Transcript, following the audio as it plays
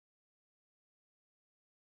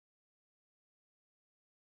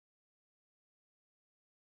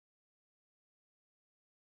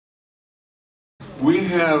We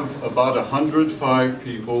have about 105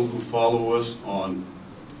 people who follow us on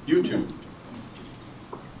YouTube.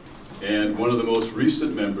 And one of the most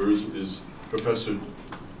recent members is Professor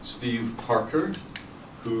Steve Parker,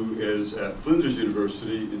 who is at Flinders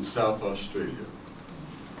University in South Australia,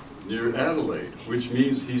 near Adelaide, which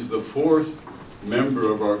means he's the 4th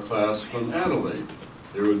member of our class from Adelaide.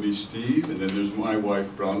 There would be Steve, and then there's my wife,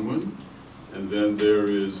 Bronwyn, and then there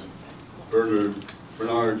is Bernard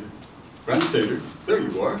Branson, there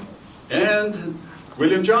you are, and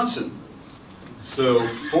William Johnson. So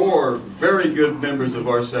 4 very good members of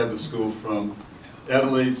our Sabbath school from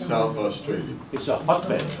Adelaide, South Australia. It's a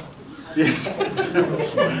hotbed. Yes.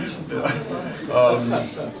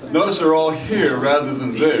 Notice they're all here rather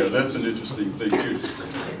than there. That's an interesting thing too.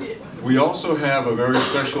 We also have a very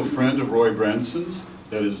special friend of Roy Branson's,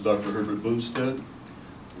 that is Dr. Herbert Bloomstead.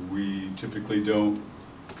 We typically don't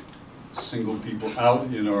single people out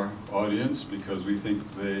in our audience because we think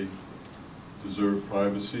they deserve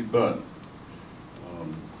privacy, but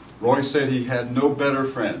Roy said he had no better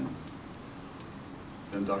friend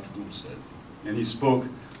than Dr. Bloomstead. And he spoke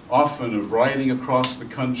often of riding across the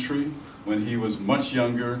country when he was much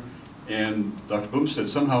younger, and Dr. Bloomstead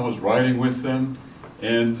somehow was riding with them,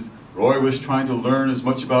 and Roy was trying to learn as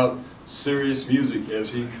much about serious music as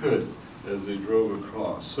he could as they drove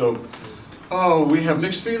across. So, we have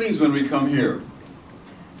mixed feelings when we come here.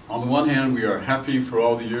 On the one hand, we are happy for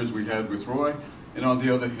all the years we had with Roy, and on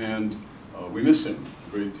the other hand, we miss him a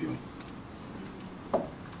great deal.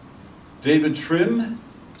 David Trim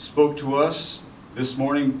spoke to us this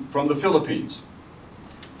morning from the Philippines.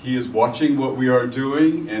 He is watching what we are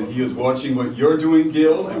doing, and he is watching what you're doing,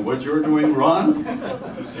 Gil, and what you're doing, Ron.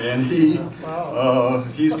 And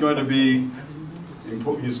he's going to be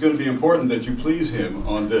important that you please him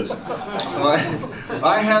on this.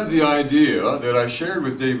 I had the idea that I shared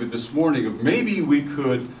with David this morning of maybe we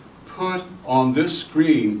could put on this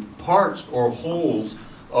screen parts or wholes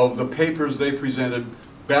of the papers they presented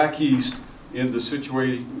back east in the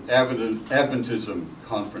Situated Adventism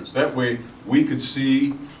conference. That way we could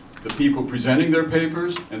see the people presenting their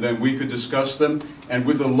papers, and then we could discuss them, and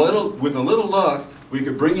with a little luck, we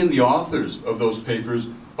could bring in the authors of those papers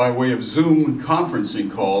by way of Zoom conferencing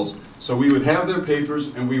calls, so we would have their papers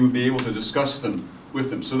and we would be able to discuss them with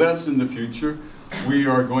them. So that's in the future. We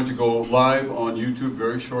are going to go live on YouTube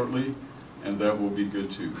very shortly, and that will be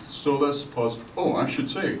good too. So let's pause. Oh, I should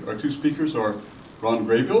say, our 2 speakers are Ron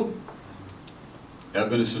Graybill,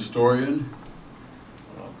 Adventist historian,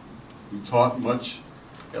 who taught much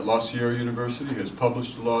at La Sierra University, has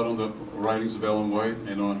published a lot on the writings of Ellen White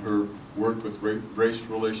and on her work with race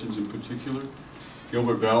relations in particular.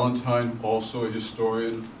 Gilbert Valentine, also a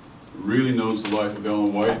historian, really knows the life of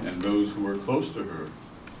Ellen White and those who are close to her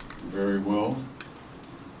very well.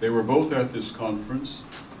 They were both at this conference,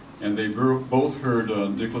 and they both heard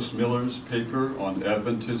Nicholas Miller's paper on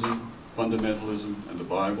Adventism, fundamentalism, and the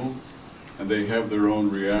Bible, and they have their own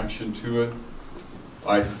reaction to it.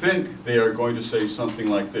 I think they are going to say something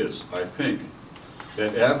like this. I think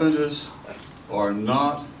that Adventists are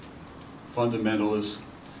not fundamentalists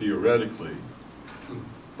theoretically,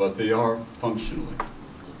 but they are functionally.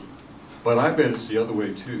 But I bet it's the other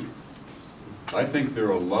way too. I think there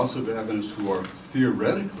are lots of Adventists who are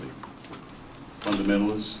theoretically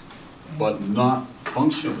fundamentalists, but not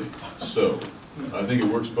functionally so. I think it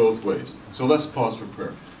works both ways. So let's pause for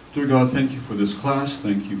prayer. Dear God, thank you for this class.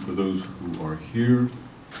 Thank you for those who are here.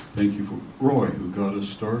 Thank you for Roy, who got us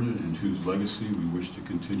started and whose legacy we wish to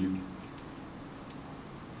continue.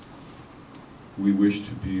 We wish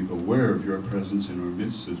to be aware of your presence in our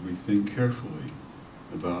midst as we think carefully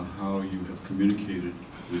about how you have communicated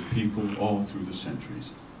with people all through the centuries.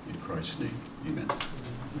 In Christ's name, amen.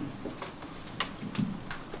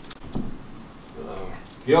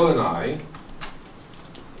 Gil and I,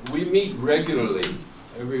 we meet regularly.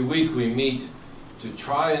 Every week we meet to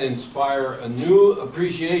try and inspire a new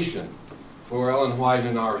appreciation for Ellen White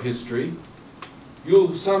and our history.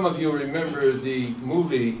 Some of you remember the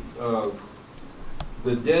movie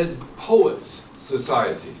The Dead Poets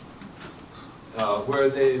Society, where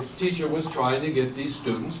the teacher was trying to get these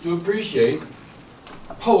students to appreciate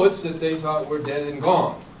poets that they thought were dead and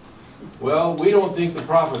gone. Well, we don't think the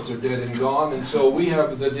prophets are dead and gone, and so we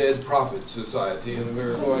have the Dead Prophets Society, and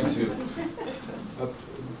we're going to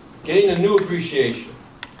gain a new appreciation.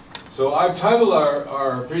 So I've titled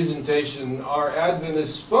our presentation, Our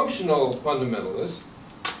Adventist Functional Fundamentalists,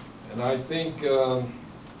 and I think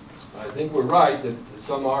we're right that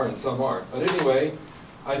some are and some aren't. But anyway,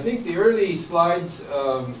 I think the early slides,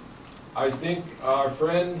 I think our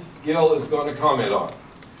friend Gil is going to comment on.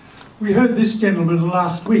 We heard this gentleman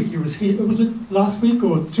last week. He was here, was it last week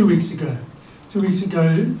or 2 weeks ago? 2 weeks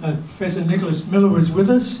ago, Professor Nicholas Miller was with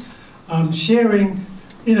us, sharing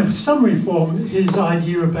in a summary form his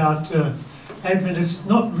idea about Adventists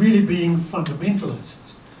not really being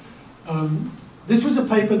fundamentalists. This was a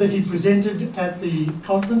paper that he presented at the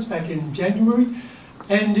conference back in January,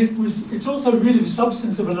 and it's also really the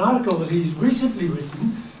substance of an article that he's recently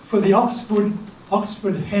written for the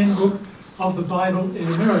Oxford Handbook of the Bible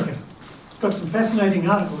in America. It's got some fascinating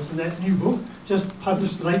articles in that new book, just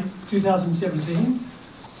published late 2017.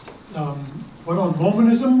 One on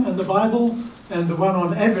Mormonism and the Bible, and the one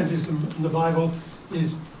on Adventism and the Bible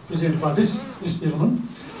is presented by this gentleman.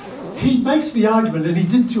 He makes the argument, and he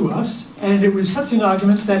did to us, and it was such an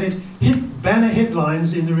argument that it hit banner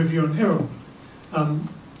headlines in the Review and Herald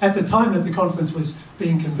at the time that the conference was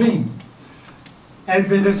being convened.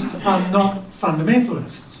 Adventists are not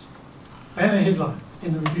fundamentalists. Banner headline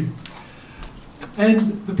in the Review.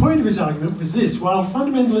 And the point of his argument was this: while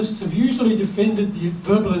fundamentalists have usually defended the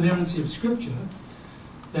verbal inerrancy of Scripture,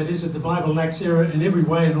 that is, that the Bible lacks error in every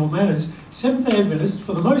way in all matters, Seventh-day Adventists,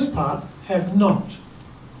 for the most part, have not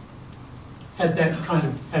had that kind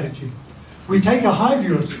of attitude. We take a high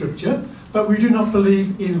view of Scripture, but we do not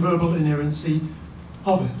believe in verbal inerrancy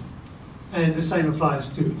of it. And the same applies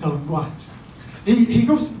to Ellen White. He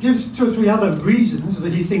gives 2 or 3 other reasons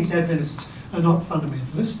that he thinks Adventists are not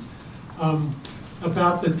fundamentalists.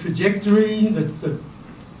 About the trajectory, the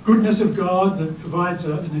goodness of God that provides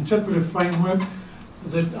an interpretive framework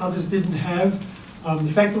that others didn't have.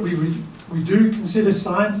 The fact that we do consider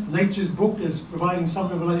science, nature's book, as providing some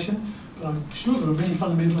revelation. But I'm sure there are many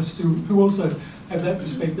fundamentalists who also have that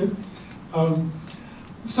perspective.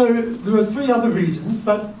 So there are 3 other reasons,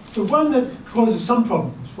 but the one that causes some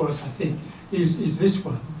problems for us, I think, is this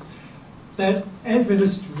one. That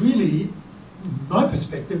Adventists really, from my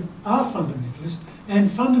perspective, are fundamentalists, and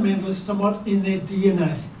fundamentalists somewhat in their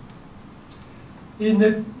DNA. In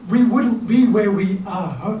that we wouldn't be where we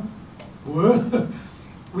were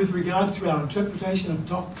with regard to our interpretation of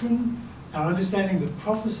doctrine, our understanding of the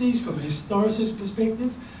prophecies from a historicist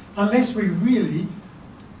perspective, unless we really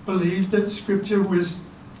believed that Scripture was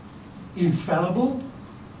infallible,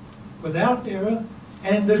 without error,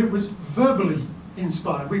 and that it was verbally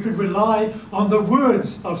inspired. We could rely on the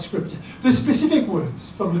words of Scripture, the specific words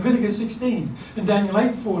from Leviticus 16 and Daniel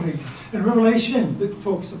 8:14 and Revelation that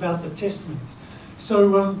talks about the testimonies.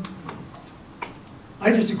 So I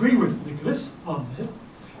disagree with Nicholas on that,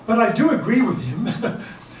 but I do agree with him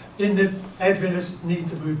in that Adventists need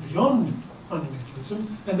to move beyond fundamentalism,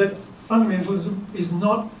 and that fundamentalism is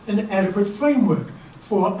not an adequate framework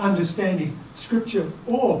for understanding Scripture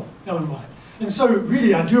or Ellen White. And so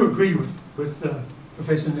really I do agree with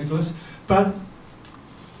Professor Nicholas, but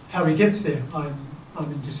how he gets there, I'm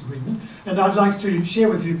in disagreement. And I'd like to share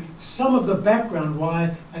with you some of the background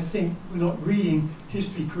why I think we're not reading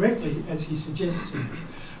history correctly as he suggests here.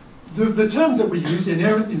 The terms that we use,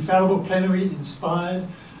 inerrant, infallible, plenary, inspired,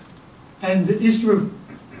 and the issue of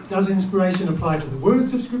does inspiration apply to the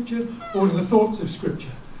words of Scripture or to the thoughts of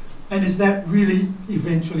Scripture? And is that really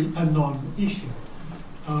eventually a non-issue?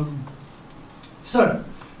 So,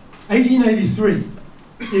 1883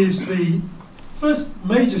 is the first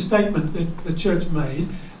major statement that the church made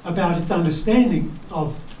about its understanding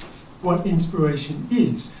of what inspiration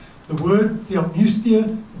is. The word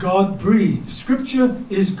theopneustia, God breathed. Scripture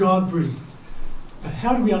is God breathed. But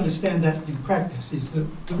how do we understand that in practice is the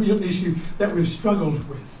real issue that we've struggled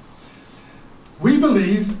with. We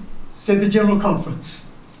believe, said the General Conference,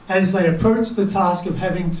 as they approached the task of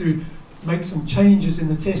having to make some changes in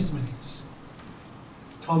the testimonies.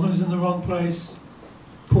 Commas in the wrong place,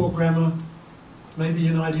 poor grammar, maybe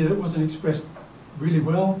an idea that wasn't expressed really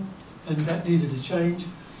well, and that needed to change.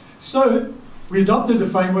 So we adopted the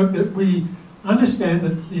framework that we understand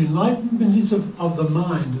that the enlightenment is of the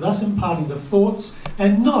mind, thus imparting the thoughts,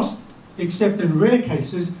 and not, except in rare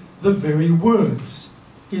cases, the very words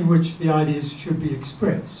in which the ideas should be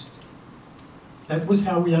expressed. That was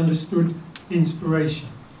how we understood inspiration.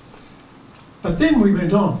 But then we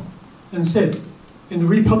went on and said, in the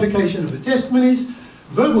republication of the testimonies,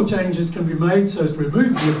 verbal changes can be made so as to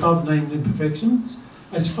remove the above-named imperfections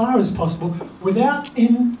as far as possible without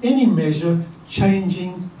in any measure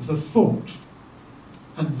changing the thought.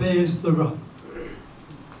 And there's the rub.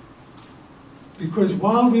 Because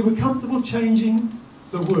while we were comfortable changing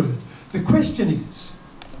the word, the question is,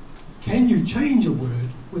 can you change a word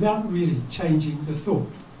without really changing the thought?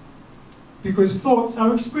 Because thoughts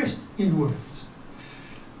are expressed in words.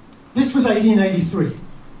 This was 1883.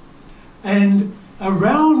 And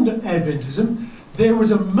around Adventism, there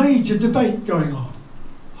was a major debate going on.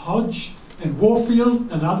 Hodge and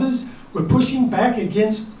Warfield and others were pushing back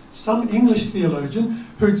against some English theologian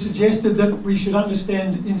who had suggested that we should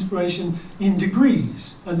understand inspiration in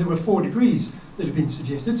degrees, and there were 4 degrees that had been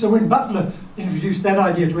suggested. So when Butler introduced that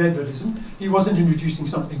idea to Adventism, he wasn't introducing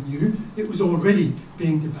something new, it was already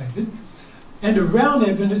being debated. And around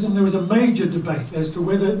Adventism there was a major debate as to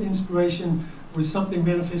whether inspiration was something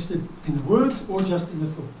manifested in the words or just in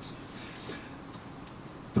the thoughts.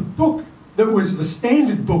 The book that was the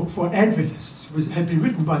standard book for Adventists had been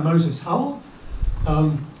written by Moses Hull,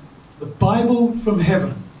 The Bible from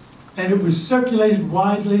Heaven, and it was circulated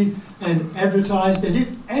widely and advertised, and it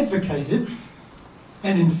advocated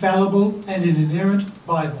an infallible and an inerrant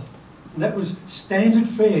Bible. And that was standard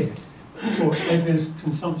fare for Adventist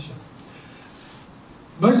consumption.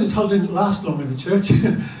 Moses Hull didn't last long in the church.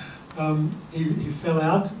 He fell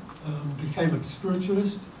out, became a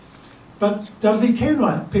spiritualist. But Dudley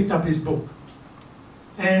Kenwright picked up his book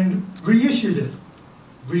and reissued it,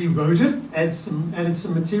 rewrote it, added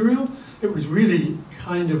some material. It was really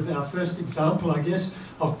kind of our first example, I guess,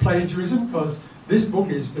 of plagiarism, because this book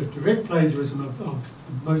is the direct plagiarism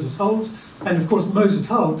of Moses Hull's. And of course, Moses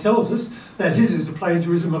Hull tells us that his is a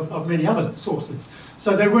plagiarism of many other sources.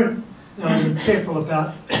 So they weren't careful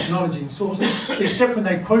about acknowledging sources, except when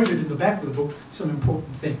they quoted in the back of the book some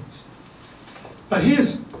important things. But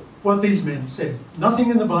here's what these men said.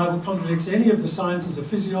 Nothing in the Bible contradicts any of the sciences of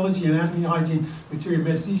physiology, anatomy, hygiene, materia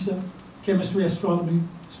medica, chemistry, astronomy,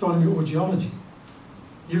 or geology.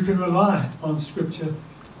 You can rely on Scripture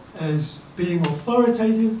as being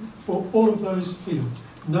authoritative for all of those fields.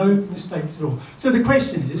 No mistakes at all. So the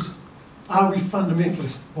question is, are we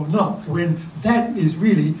fundamentalist or not, when that is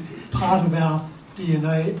really part of our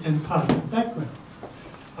DNA and part of our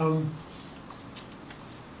background?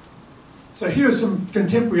 So here are some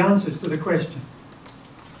contemporary answers to the question.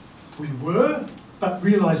 We were, but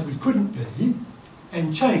realised we couldn't be,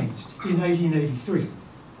 and changed in 1883.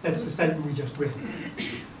 That's the statement we just read.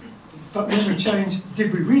 But when we changed,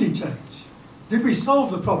 did we really change? Did we solve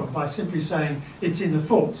the problem by simply saying it's in the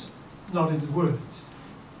thoughts, not in the words?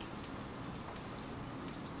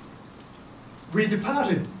 We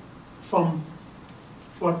departed from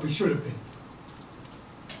what we should have been,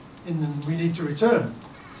 and then we need to return.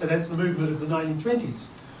 So that's the movement of the 1920s.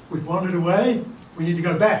 We've wandered away, we need to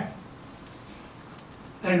go back.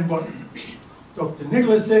 And what Dr.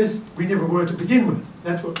 Nicholas says, we never were to begin with.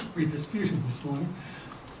 That's what we disputed this morning.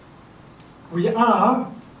 We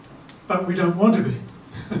are, but we don't want to be.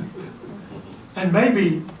 And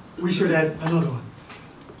maybe we should add another one.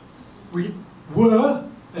 We were,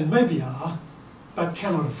 and maybe are, but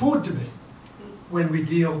cannot afford to be when we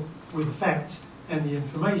deal with the facts and the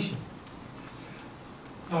information.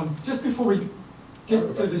 Just before we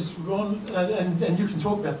get to this, Ron, and you can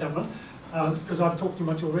talk about that one, because I've talked too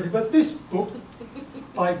much already, but this book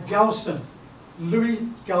by Galson, Louis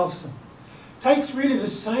Galson, takes really the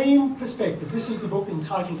same perspective. This is the book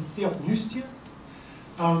entitled Theopneustia,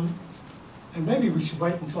 and maybe we should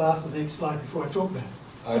wait until after the next slide before I talk about it.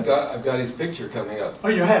 I've got his picture coming up. Oh,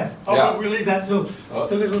 you have? Oh, yeah. Well, we'll leave that till a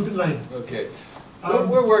little bit later. Okay.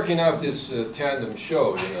 We're working out this tandem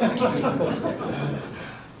show, you know.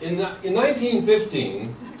 In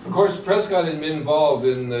 1915, of course, Prescott had been involved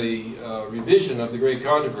in the revision of the Great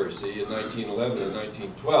Controversy in 1911 and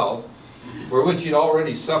 1912, for which he'd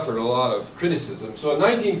already suffered a lot of criticism. So in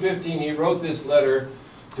 1915, he wrote this letter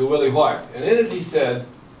to Willie White, and in it he said,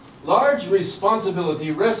 "Large responsibility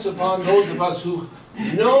rests upon those of us who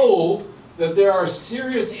know that there are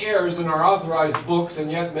serious errors in our authorized books and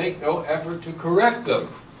yet make no effort to correct them."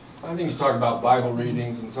 I think he's talking about Bible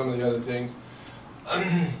readings and some of the other things.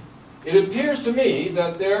 It appears to me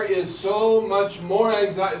that there is much more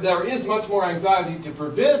anxiety to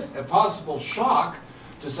prevent a possible shock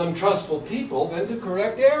to some trustful people than to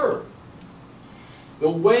correct error. The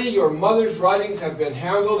way your mother's writings have been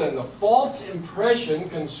handled and the false impression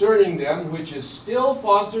concerning them, which is still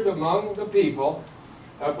fostered among the people,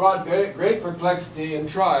 have brought great perplexity and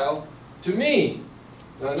trial to me.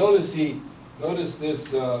 Now notice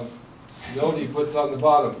this note he puts on the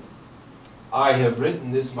bottom. "I have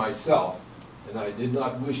written this myself, and I did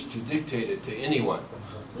not wish to dictate it to anyone."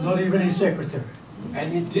 Not even his secretary.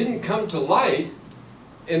 And it didn't come to light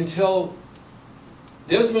until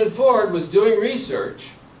Desmond Ford was doing research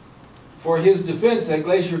for his defense at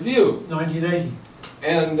Glacier View. 1980.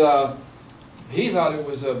 And he thought it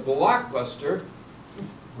was a blockbuster,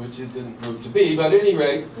 which it didn't prove to be, but at any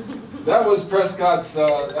rate, that was Prescott's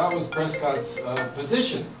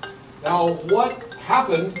position. Now, what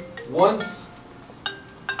happened once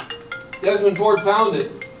Desmond Ford found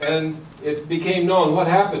it and it became known? What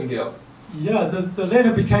happened, Gil? Yeah, the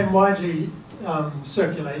letter became widely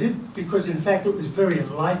circulated because, in fact, it was very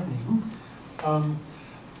enlightening.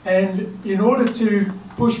 And in order to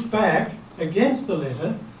push back against the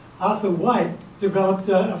letter, Arthur White developed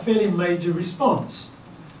a fairly major response,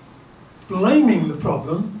 blaming the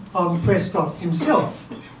problem on Prescott himself.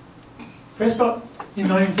 Prescott, in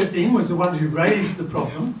 1915, was the one who raised the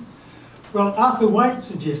problem. Well, Arthur White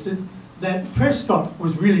suggested that Prescott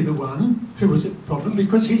was really the one who was at the problem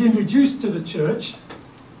because he'd introduced to the church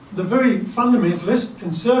the very fundamentalist,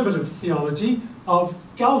 conservative theology of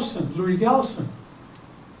Galson, Louis Galson,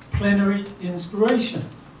 plenary inspiration.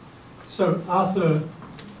 So Arthur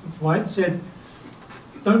White said,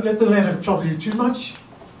 don't let the letter trouble you too much.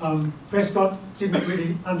 Prescott didn't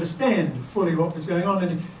really understand fully what was going on,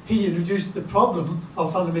 and he introduced the problem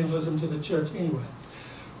of fundamentalism to the church anyway.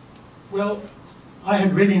 Well, I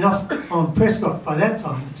had read enough on Prescott by that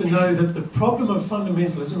time to know that the problem of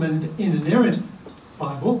fundamentalism and an inerrant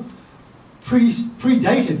Bible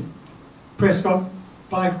predated Prescott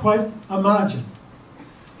by quite a margin.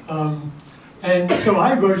 And so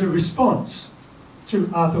I wrote a response to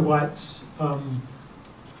Arthur White's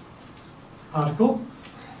article,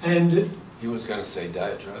 and he was going to say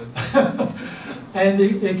diatribe. and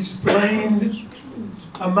it explained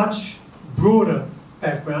a much broader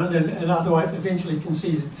background, and Arthur White eventually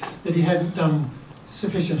conceded that he hadn't done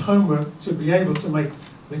sufficient homework to be able to make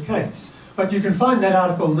the case. But you can find that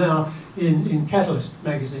article now in Catalyst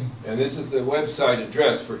magazine. And this is the website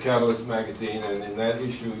address for Catalyst magazine, and in that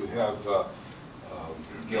issue you have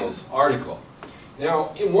Gil's article.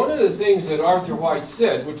 Now, in one of the things that Arthur White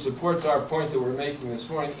said, which supports our point that we're making this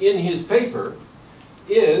morning in his paper,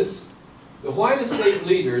 is the White Estate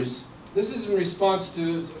leaders, this is in response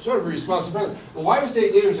to, sort of a response to the White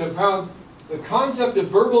Estate leaders have found the concept of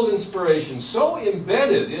verbal inspiration so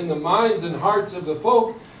embedded in the minds and hearts of the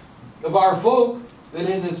folk, of our folk, that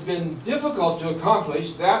it has been difficult to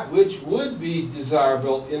accomplish that which would be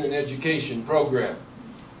desirable in an education program.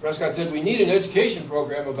 Prescott said, we need an education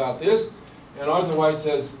program about this, and Arthur White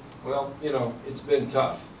says, well, you know, it's been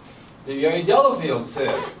tough. D.A. Delafield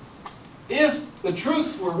said, if the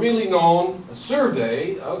truth were really known, a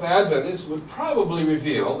survey of Adventists would probably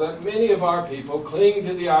reveal that many of our people cling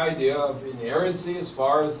to the idea of inerrancy as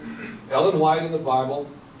far as Ellen White and the Bible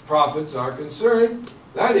prophets are concerned.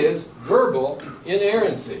 That is, verbal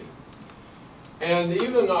inerrancy. And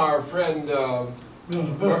even our friend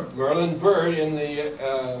Merlin Bird in the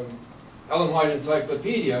Ellen White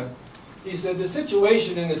Encyclopedia, he said the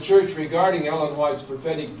situation in the church regarding Ellen White's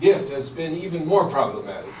prophetic gift has been even more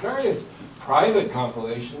problematic. Various private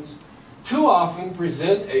compilations too often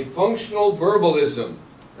present a functional verbalism.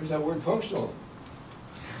 Where's that word functional?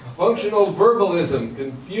 Functional verbalism,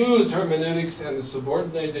 confused hermeneutics, and the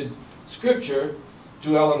subordinated scripture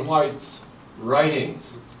to Ellen White's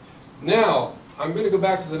writings. Now, I'm going to go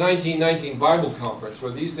back to the 1919 Bible Conference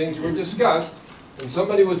where these things were discussed, and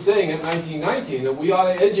somebody was saying in 1919 that we ought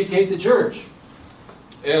to educate the church.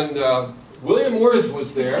 And William Worth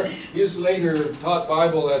was there. He was later taught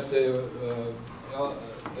Bible at the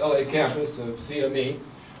LA campus of CME.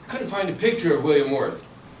 I couldn't find a picture of William Worth.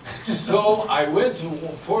 So I went to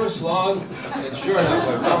Forest Lawn, and sure enough,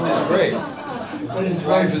 I found his grave.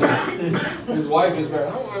 His wife is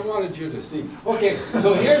married. Oh, I wanted you to see. Okay,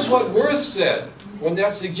 so here's what Worth said when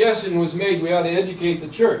that suggestion was made we ought to educate the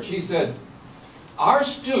church. He said, our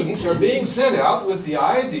students are being sent out with the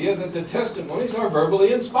idea that the testimonies are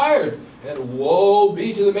verbally inspired, and woe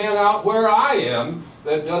be to the man out where I am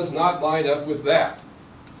that does not line up with that.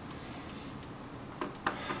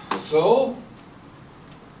 So,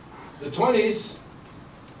 the 20s,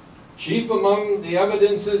 chief among the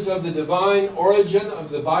evidences of the divine origin of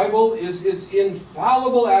the Bible is its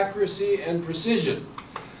infallible accuracy and precision.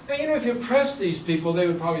 Now, you know, if you press these people, they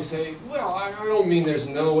would probably say, well, I don't mean there's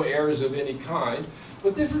no errors of any kind,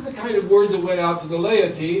 but this is the kind of word that went out to the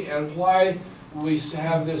laity and why we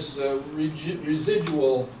have this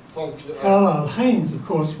residual function. Carlisle Haynes, of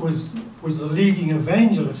course, was the leading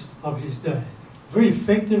evangelist of his day. Very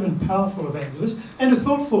effective and powerful evangelist, and a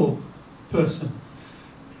thoughtful person.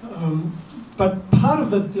 But part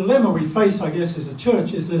of the dilemma we face, I guess, as a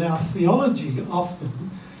church is that our theology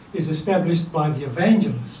often is established by the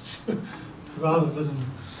evangelists rather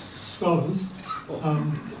than scholars.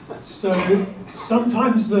 So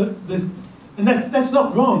sometimes that's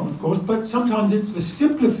not wrong, of course, but sometimes it's the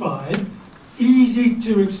simplified, easy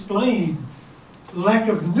to explain, lack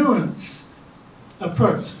of nuance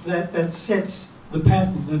approach that sets the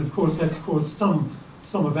pattern, and of course that's caused some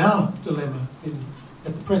of our dilemma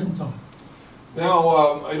at the present time.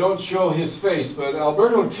 Now, I don't show his face, but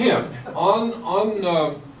Alberto Tim,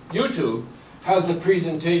 on YouTube has a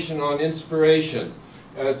presentation on inspiration.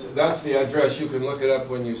 That's the address. You can look it up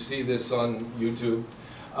when you see this on YouTube.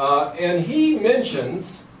 And he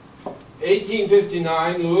mentions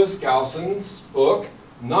 1859 Louis Gowson's book,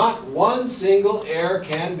 "Not one single error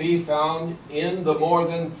can be found in the more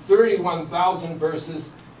than 31,000 verses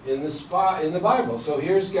in the Bible." So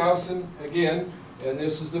here's Gowson again, and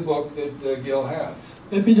this is the book that Gil has.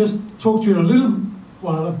 Let me just talk to you in a little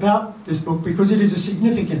while about this book, because it is a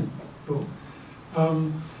significant book.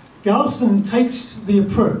 Gowson takes the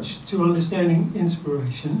approach to understanding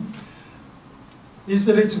inspiration is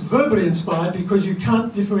that it's verbally inspired because you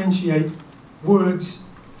can't differentiate words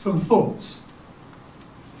from thoughts.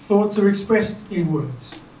 Thoughts are expressed in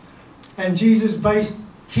words. And Jesus based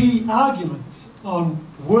key arguments on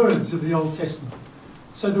words of the Old Testament.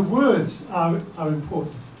 So the words are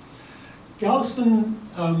important. Gowson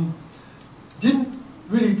didn't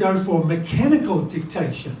really go for mechanical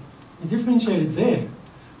dictation. He differentiated there.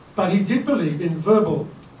 But he did believe in verbal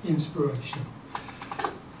inspiration.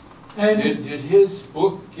 And did his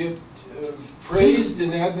book get praised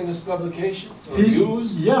in Adventist publications or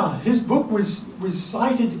used? Yeah, his book was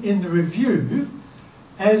cited in the review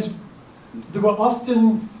as there were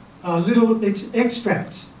often little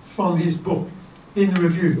extracts from his book in the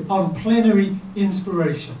review on plenary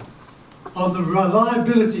inspiration, on the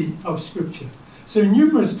reliability of Scripture. So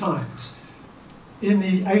numerous times in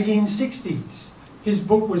the 1860s, his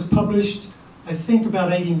book was published, I think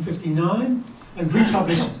about 1859, and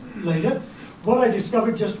republished later. What I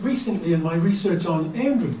discovered just recently in my research on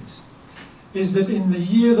Andrews is that in the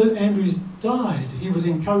year that Andrews died, he was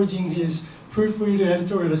encouraging his proofreader,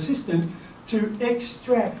 editorial assistant, to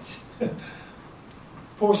extract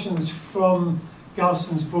portions from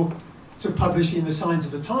Gowson's book to publish in the Signs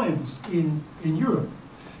of the Times in Europe.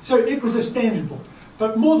 So it was a standard book.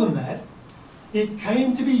 But more than that, it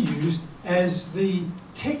came to be used as the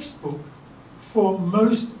textbook for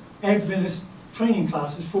most Adventist training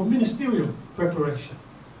classes for ministerial preparation.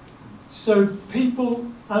 So people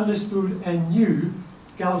understood and knew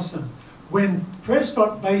Gowson. When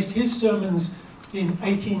Prescott based his sermons in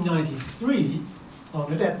 1893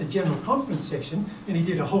 on it at the General Conference session, and he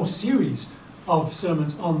did a whole series of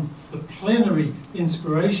sermons on the plenary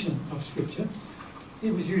inspiration of Scripture,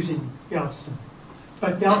 he was using Gowson.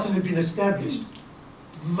 But Gowson had been established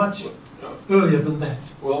much earlier than that.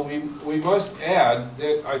 Well, we must add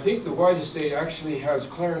that I think the White Estate actually has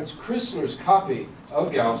Clarence Chrysler's copy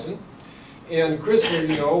of Gowson. And Chrysler,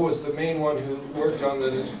 you know, was the main one who worked on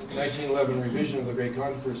the 1911 revision of the Great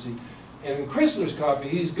Controversy. And in Chrysler's copy,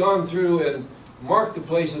 he's gone through and marked the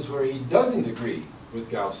places where he doesn't agree with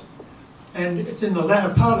Gowson. And it's in the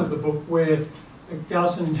latter part of the book where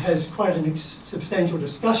Gowson has quite a substantial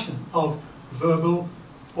discussion of verbal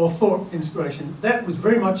or thought inspiration. That was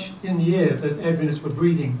very much in the air that Adventists were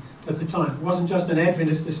breathing at the time. It wasn't just an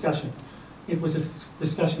Adventist discussion. It was a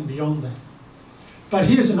discussion beyond that. But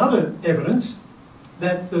here's another evidence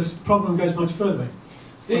that this problem goes much further.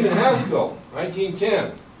 Stephen Haskell,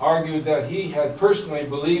 1910, argued that he had personally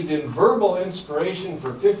believed in verbal inspiration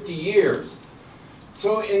for 50 years.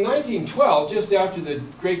 So in 1912, just after the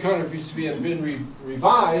Great Controversy had been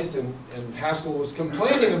revised and Haskell was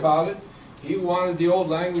complaining about it, he wanted the old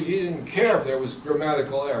language. He didn't care if there was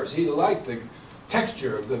grammatical errors. He liked the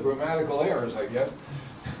texture of the grammatical errors, I guess.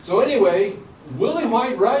 So anyway, Willie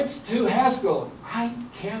White writes to Haskell, "I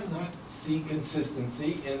cannot see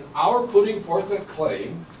consistency in our putting forth a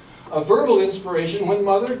claim of verbal inspiration when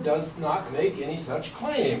Mother does not make any such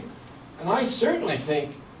claim. And I certainly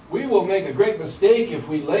think we will make a great mistake if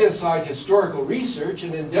we lay aside historical research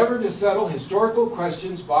and endeavor to settle historical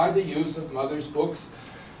questions by the use of Mother's books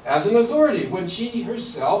as an authority, when she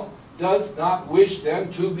herself does not wish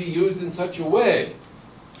them to be used in such a way.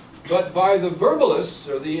 But by the verbalists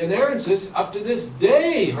or the inerrantists, up to this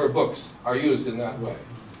day her books are used in that way."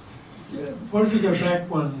 Yeah. What if you go back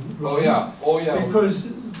one? Oh yeah, oh yeah. Because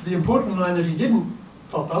the important line that he didn't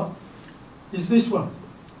pop up is this one.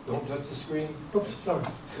 Don't touch the screen. Oops, sorry.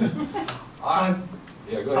 Yeah,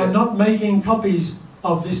 go ahead. I'm not making copies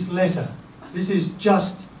of this letter. This is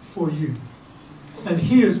just for you. And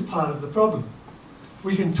here's part of the problem.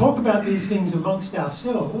 We can talk about these things amongst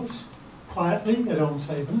ourselves, quietly at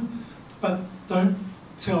Almshaven, but don't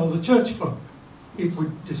tell the church folk. It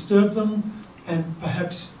would disturb them and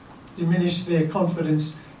perhaps diminish their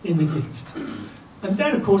confidence in the gift. And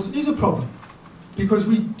that, of course, is a problem, because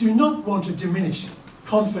we do not want to diminish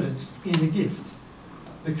confidence in the gift.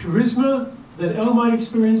 The charisma that Ellen White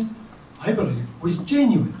experienced, I believe, was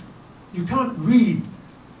genuine. You can't read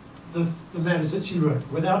the matters that she wrote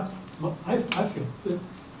without, I feel, that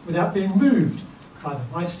without being moved by them.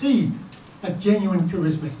 I see a genuine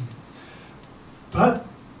charisma here. But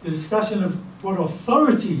the discussion of what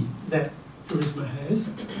authority that charisma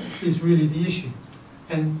has is really the issue.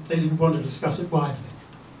 And they didn't want to discuss it widely.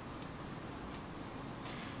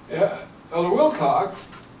 Elder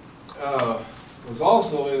Wilcox was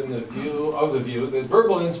also in the view that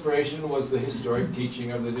verbal inspiration was the historic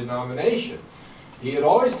teaching of the denomination. He had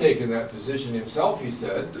always taken that position himself, he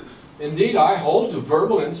said. Indeed, I hold to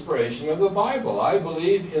verbal inspiration of the Bible. I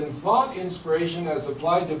believe in thought inspiration as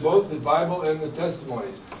applied to both the Bible and the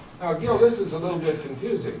testimonies. Now, Gil, this is a little bit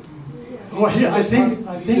confusing. Well, yeah, I think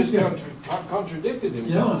he just contradicted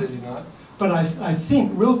himself, yeah. did he not? But I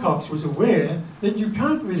think Wilcox was aware that you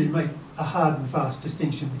can't really make a hard and fast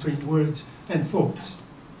distinction between words and thoughts,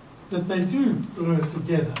 that they do blur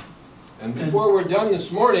together. And before we're done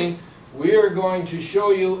this morning, we are going to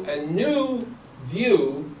show you a new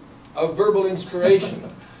view of verbal inspiration.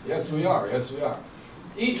 Yes, we are. Yes, we are.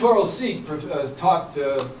 E. Torrell Seek taught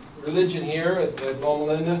religion here at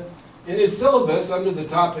Loma. In his syllabus, under the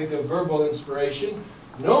topic of verbal inspiration,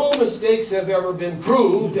 no mistakes have ever been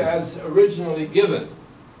proved as originally given,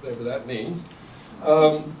 whatever that means.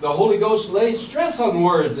 The Holy Ghost lays stress on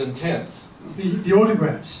words and tense. The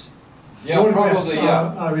autographs. Yeah, the autographs probably,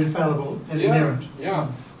 yeah. Are infallible and inerrant.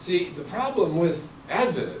 Yeah. See, the problem with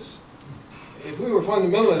Adventists, if we were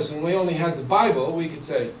fundamentalists and we only had the Bible, we could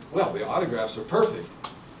say, well, the autographs are perfect.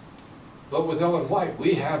 But with Ellen White,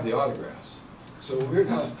 we have the autographs. So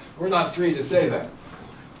we're not free to say that.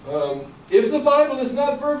 If the Bible is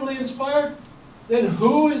not verbally inspired, then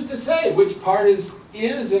who is to say which part is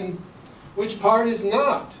and which part is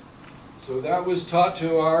not? So that was taught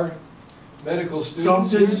to our medical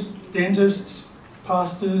students. Doctors, dentists,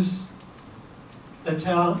 pastors, that's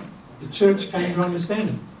how the church came to understand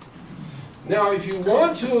it. Now, if you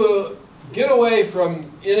want to get away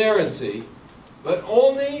from inerrancy, but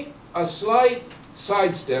only a slight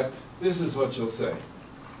sidestep, this is what you'll say.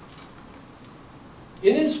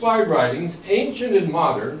 In inspired writings, ancient and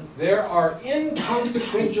modern, there are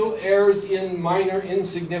inconsequential errors in minor,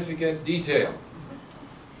 insignificant detail.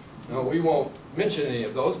 Now, we won't mention any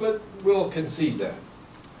of those, but we'll concede that.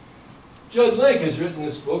 Judd Lake has written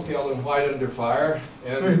this book, Ellen White Under Fire.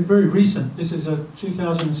 And very recent. This is a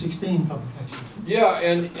 2016 publication. Yeah,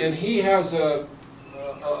 and he has a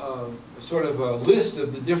sort of a list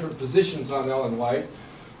of the different positions on Ellen White.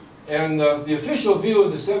 And the official view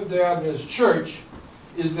of the Seventh-day Adventist Church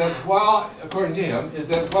is that while, according to him, is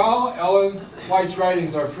that while Ellen White's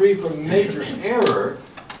writings are free from major error,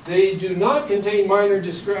 they do not contain minor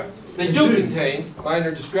contain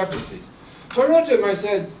minor discrepancies. So I wrote to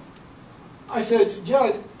him, I said,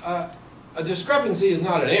 Judd, a discrepancy is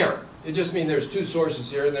not an error. It just means there's two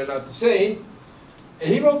sources here and they're not the same.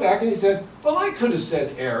 And he wrote back and he said, well, I could have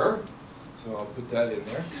said error. So I'll put that in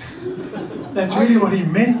there. That's really what he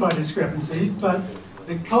meant by discrepancies, but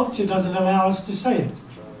the culture doesn't allow us to say it.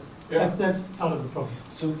 Yeah. That's part of the problem.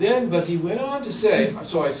 So then, but he went on to say,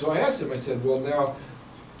 so I asked him, I said, well now,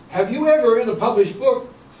 have you ever in a published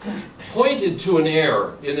book pointed to an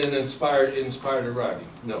error in an inspired writing?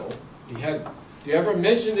 No. Do you ever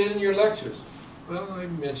mention it in your lectures? Well, I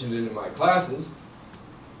mentioned it in my classes.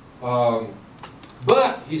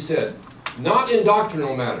 But, he said, not in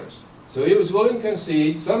doctrinal matters. So he was willing to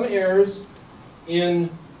concede some errors in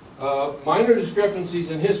minor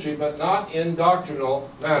discrepancies in history, but not in doctrinal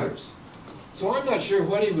matters. So I'm not sure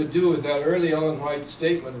what he would do with that early Ellen White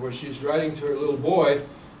statement where she's writing to her little boy,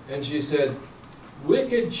 and she said,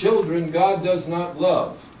 wicked children God does not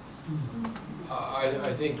love.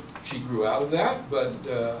 I think she grew out of that, but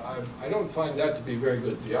I don't find that to be very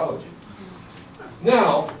good theology.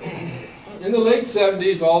 Now, in the late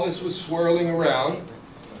 70s, all this was swirling around,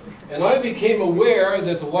 and I became aware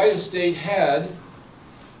that the White Estate had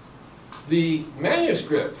the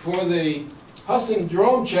manuscript for the Huss and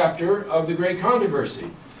Jerome chapter of the Great Controversy.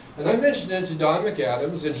 And I mentioned it to Don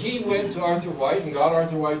McAdams, and he went to Arthur White and got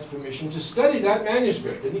Arthur White's permission to study that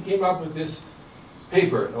manuscript. And he came up with this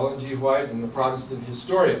paper, Ellen G. White and the Protestant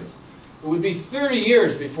Historians. It would be 30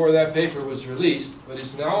 years before that paper was released, but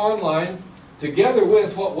it's now online, together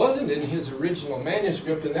with what wasn't in his original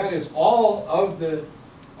manuscript, and that is all of the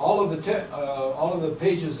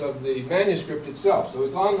pages of the manuscript itself. So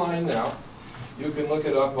it's online now. You can look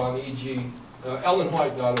it up on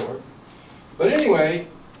ellenwhite.org. But anyway,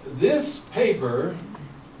 this paper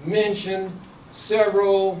mentioned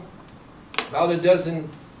about a dozen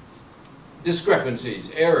discrepancies,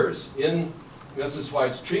 errors in Mrs.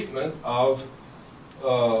 White's treatment of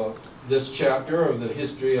this chapter of the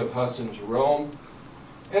history of Huss and Jerome.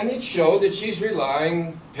 And it showed that she's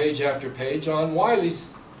relying page after page on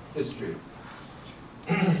Wiley's history.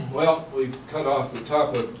 well, we've cut off the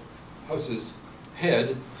top of Huss's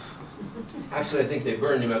head. Actually, I think they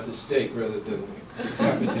burned him at the stake rather than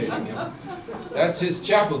decapitating him. That's his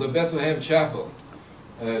chapel, the Bethlehem Chapel,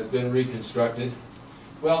 has been reconstructed.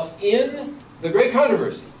 Well, in the great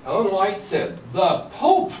controversy, Ellen White said, the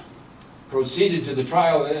Pope proceeded to the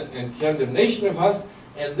trial and condemnation of Huss,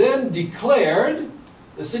 and then declared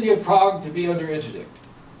the city of Prague to be under interdict.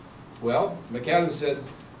 Well, McAdams said,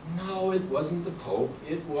 no, it wasn't the Pope,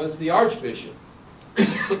 it was the Archbishop,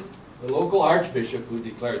 the local Archbishop who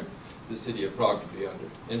declared the city of Prague to be under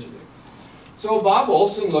interdict. So Bob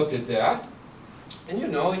Olson looked at that, and you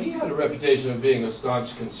know, he had a reputation of being a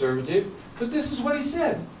staunch conservative, but this is what he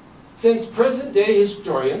said. Since present-day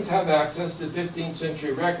historians have access to 15th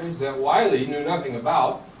century records that Wiley knew nothing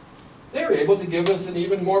about, they're able to give us an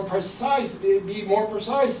even more precise, be more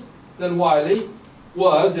precise than Wiley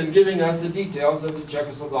was in giving us the details of the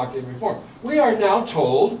Czechoslovakian reform. We are now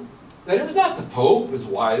told that it was not the Pope, as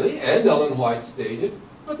Wiley and Ellen White stated,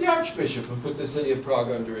 but the Archbishop who put the city of Prague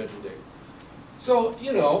under interdict. So,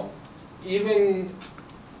 you know, even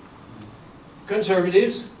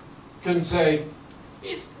conservatives can say,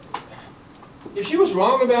 if she was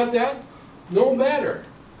wrong about that, no matter,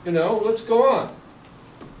 you know, let's go on.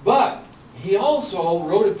 But he also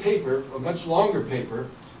wrote a paper, a much longer paper.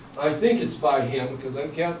 I think it's by him because I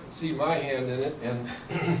can't see my hand in it, and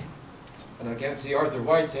I can't see Arthur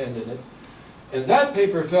White's hand in it. And that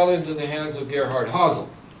paper fell into the hands of Gerhard Hasel.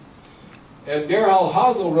 And Gerhard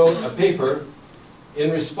Hasel wrote a paper in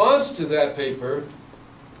response to that paper,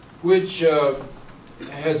 which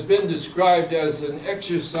has been described as an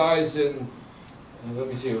exercise in, let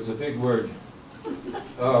me see, it was a big word,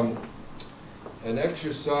 an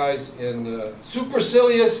exercise in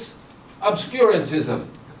supercilious obscurantism.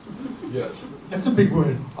 Yes. That's a big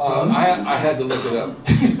word. I had to look it up.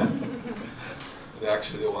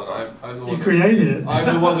 Actually, the one I'm the one. You created it. I'm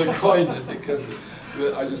the one that coined it because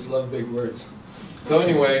I just love big words. So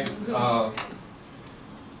anyway,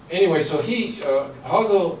 so he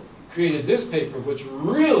Hasel created this paper, which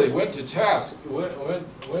really went to task, went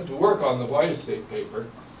to work on the White Estate paper,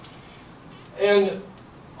 and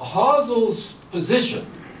Hasel's position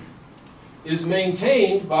is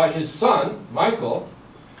maintained by his son, Michael,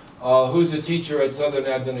 who's a teacher at Southern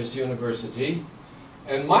Adventist University.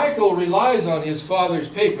 And Michael relies on his father's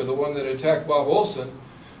paper, the one that attacked Bob Olson,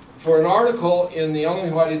 for an article in the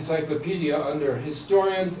Ellen White Encyclopedia under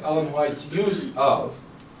Historians Ellen White's Use of,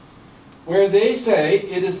 where they say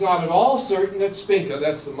it is not at all certain that Spinka,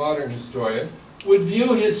 that's the modern historian, would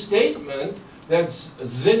view his statement that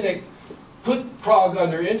Zinnik put Prague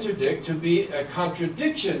under interdict to be a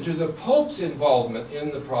contradiction to the Pope's involvement in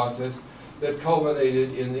the process that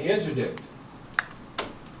culminated in the interdict.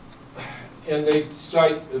 And they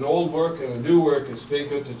cite an old work and a new work of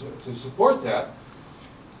Spinka to support that.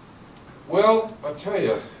 Well, I'll tell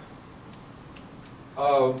you,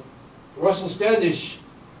 Russell Standish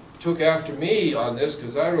took after me on this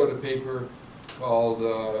because I wrote a paper called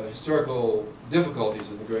Historical Difficulties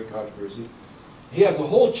in the Great Controversy. He has a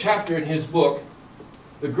whole chapter in his book,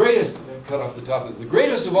 the greatest, cut off the top of it, the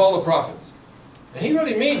greatest of all the prophets. And he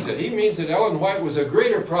really means it. He means that Ellen White was a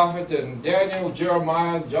greater prophet than Daniel,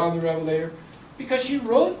 Jeremiah, John the Revelator, because she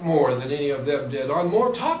wrote more than any of them did, on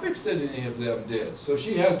more topics than any of them did. So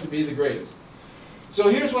she has to be the greatest. So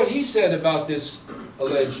here's what he said about this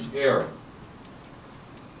alleged error.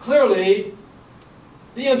 Clearly,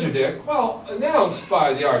 the interdict, well, announced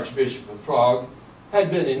by the Archbishop of Prague, had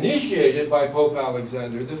been initiated by Pope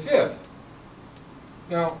Alexander V.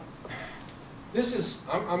 Now, this is,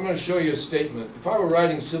 I'm going to show you a statement. If I were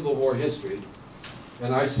writing Civil War history,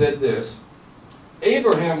 and I said this,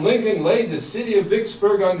 Abraham Lincoln laid the city of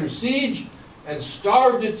Vicksburg under siege and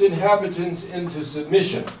starved its inhabitants into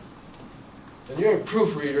submission. And you're a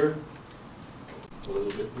proofreader, a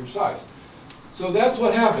little bit precise. So that's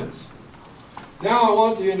what happens. Now I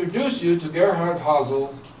want to introduce you to Gerhard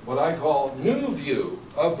Hasel's, what I call, new view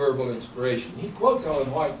of verbal inspiration. He quotes Ellen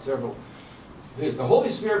White several. The Holy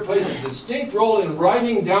Spirit plays a distinct role in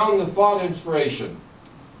writing down the thought inspiration.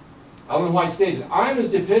 Ellen White stated, I'm as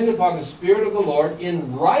dependent upon the Spirit of the Lord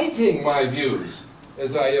in writing my views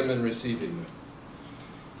as I am in receiving them.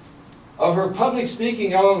 Of her public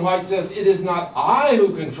speaking, Ellen White says, it is not I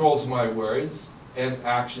who controls my words and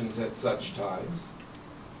actions at such times.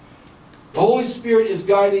 The Holy Spirit is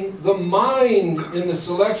guiding the mind in the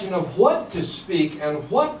selection of what to speak and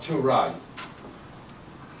what to write.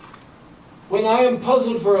 When I am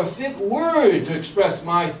puzzled for a fit word to express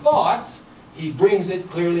my thoughts, He brings it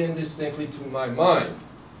clearly and distinctly to my mind.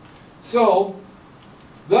 So,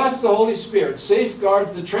 thus the Holy Spirit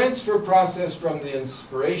safeguards the transfer process from the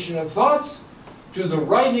inspiration of thoughts to the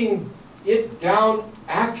writing it down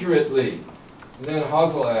accurately. And then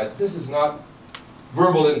Hazel adds, this is not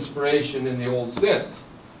verbal inspiration in the old sense.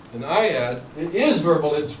 And I add, it is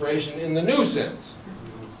verbal inspiration in the new sense.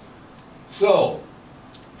 So,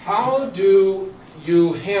 how do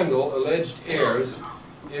you handle alleged errors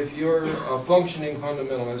if you're a functioning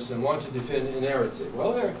fundamentalist and want to defend inerrancy?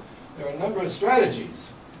 Well, there are a number of strategies.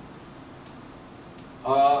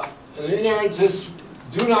 Inerrantists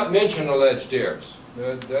do not mention alleged errors.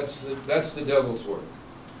 That's the devil's work.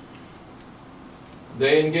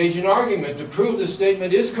 They engage in argument to prove the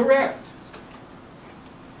statement is correct.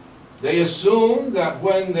 They assume that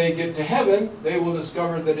when they get to heaven, they will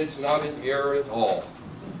discover that it's not an error at all.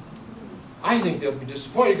 I think they'll be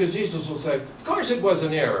disappointed because Jesus will say, of course it was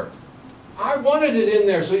an error. I wanted it in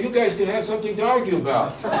there so you guys could have something to argue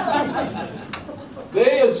about.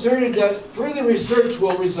 They asserted that further research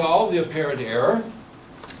will resolve the apparent error,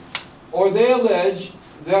 or they allege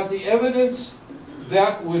that the evidence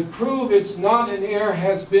that would prove it's not an error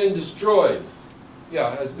has been destroyed.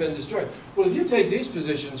 Yeah, has been destroyed. Well, if you take these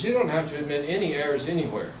positions, you don't have to admit any errors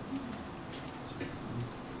anywhere.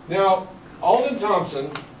 Now, Alden Thompson,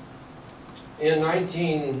 in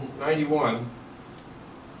 1991,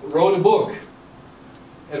 wrote a book.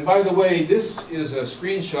 And by the way, this is a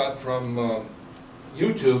screenshot from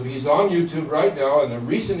YouTube. He's on YouTube right now in a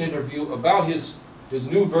recent interview about his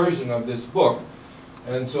new version of this book.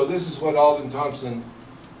 And so this is what Alden Thompson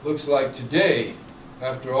looks like today,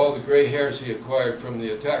 after all the gray hairs he acquired from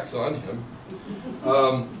the attacks on him.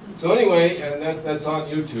 So anyway, and that's on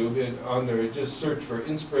YouTube, and on there, just search for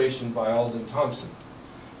Inspiration by Alden Thompson.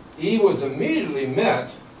 He was immediately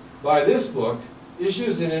met by this book,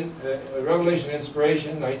 Issues in Revelation and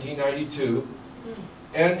Inspiration, 1992.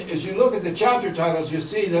 And as you look at the chapter titles, you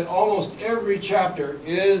see that almost every chapter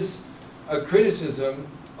is a criticism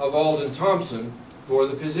of Thompson for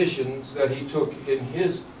the positions that he took in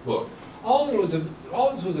his book.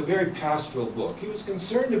 Alden's was a very pastoral book. He was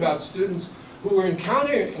concerned about students who were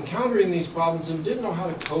encountering these problems and didn't know how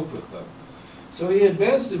to cope with them. So he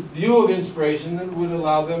advanced a view of inspiration that would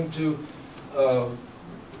allow them to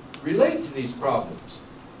relate to these problems.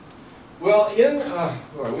 Well,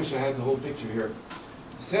 I wish I had the whole picture here.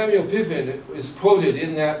 Samuel Pippin is quoted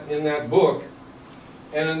in that book,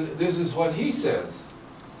 and this is what he says.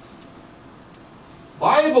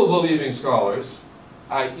 Bible-believing scholars,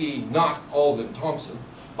 i.e. not Alden Thompson,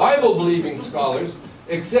 Bible-believing scholars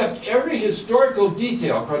accept every historical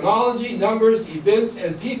detail, chronology, numbers, events,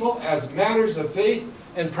 and people as matters of faith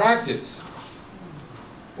and practice.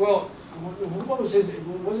 Well, what was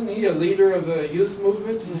wasn't he a leader of the youth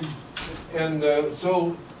movement? And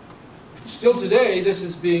so still today, this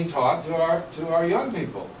is being taught to our young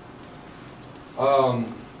people. Now,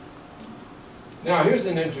 here's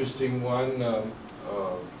an interesting one.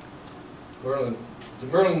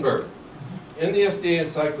 Merlin Bird, in the SDA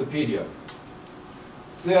Encyclopedia,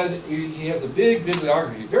 said he has a big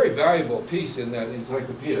bibliography, very valuable piece in that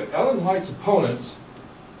encyclopedia. Ellen White's opponents,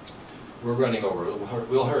 we're running over,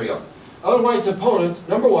 we'll hurry up. Ellen White's opponents,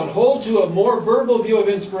 number one, hold to a more verbal view of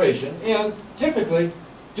inspiration and typically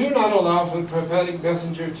do not allow for the prophetic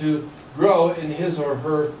messenger to grow in his or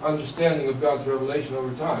her understanding of God's revelation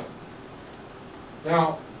over time.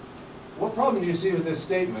 Now, what problem do you see with this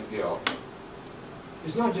statement, Gil?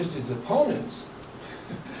 It's not just his opponents,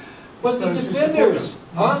 but the defenders.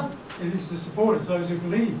 Huh? It is the supporters, those who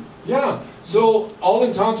believe. Yeah. So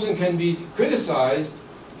Alden Thompson can be criticized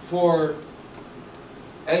for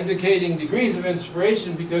advocating degrees of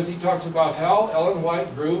inspiration because he talks about how Ellen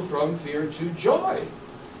White grew from fear to joy.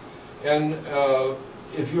 And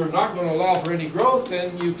if you're not going to allow for any growth,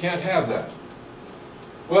 then you can't have that.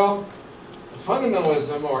 Well,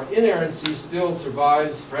 fundamentalism or inerrancy still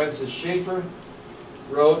survives. Francis Schaeffer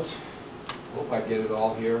wrote, hope I get it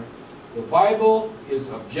all here, the Bible is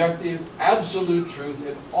objective, absolute truth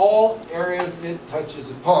in all areas it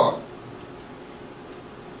touches upon.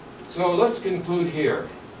 So let's conclude here.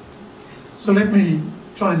 So let me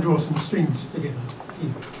try and draw some strings together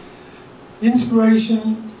here.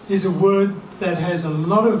 Inspiration is a word that has a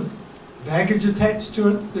lot of baggage attached to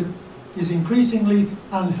it that is increasingly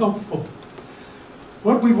unhelpful.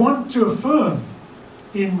 What we want to affirm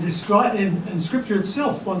and Scripture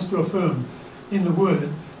itself wants to affirm in the Word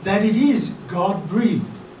that it is God-breathed.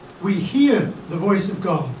 We hear the voice of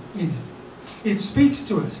God in it. It speaks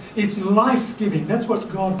to us. It's life-giving. That's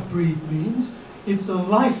what God-breathed means. It's the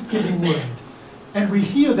life-giving Word. And we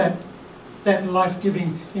hear that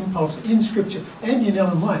life-giving impulse in Scripture and in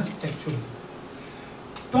Ellen White, actually.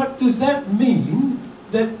 But does that mean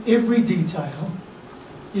that every detail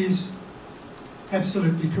is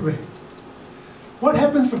absolutely correct. What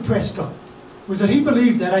happened for Prescott was that he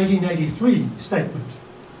believed that 1883 statement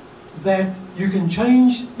that you can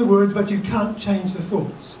change the words but you can't change the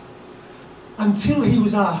thoughts, until he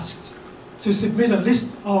was asked to submit a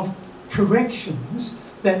list of corrections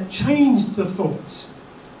that changed the thoughts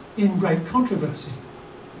in great controversy.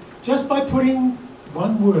 Just by putting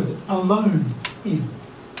one word, alone, in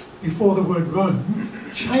before the word Rome,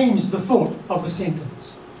 changed the thought of the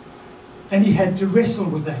sentence. And he had to wrestle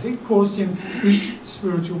with that. It caused him deep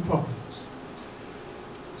spiritual problems.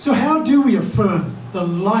 So how do we affirm the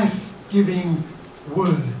life-giving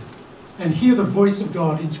word and hear the voice of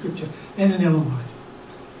God in Scripture and in Ellen White,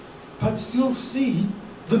 but still see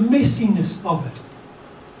the messiness of it?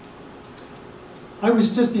 I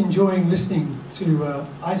was just enjoying listening to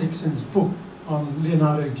Isaacson's book on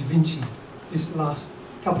Leonardo da Vinci this last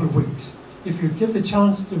couple of weeks. If you get the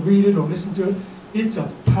chance to read it or listen to it, it's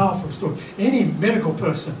a powerful story. Any medical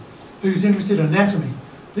person who's interested in anatomy,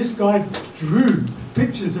 this guy drew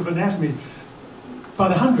pictures of anatomy by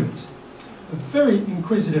the hundreds. A very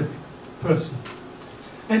inquisitive person.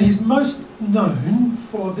 And he's most known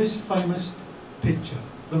for this famous picture,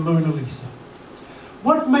 the Mona Lisa.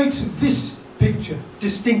 What makes this picture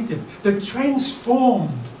distinctive, that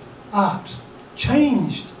transformed art,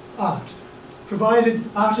 changed art, provided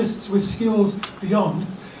artists with skills beyond,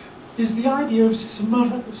 is the idea of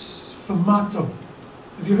sfumato.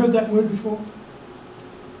 Have you heard that word before?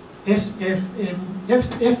 S-F-M-A-T-O,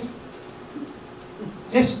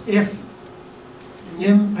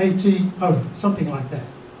 something like that.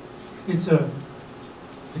 It's an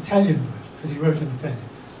Italian word, because he wrote in Italian.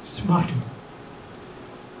 Sfumato.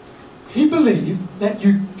 He believed that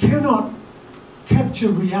you cannot capture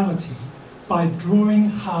reality by drawing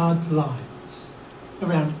hard lines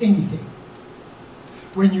around anything.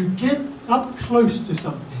 When you get up close to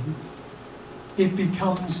something, it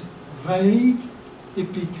becomes vague,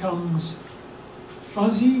 it becomes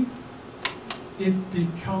fuzzy, it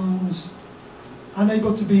becomes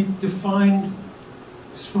unable to be defined.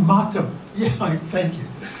 Sfumato. Yeah, thank you.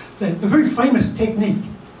 A very famous technique.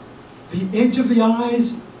 The edge of the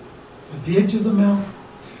eyes, the edge of the mouth.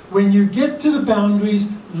 When you get to the boundaries,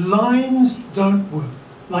 lines don't work.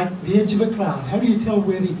 Like the edge of a cloud. How do you tell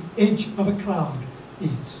where the edge of a cloud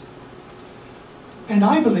is? And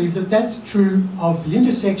I believe that that's true of the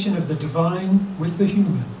intersection of the divine with the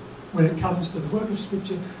human when it comes to the work of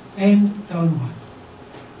Scripture and Ellen White.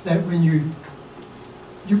 That when you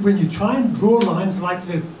try and draw lines like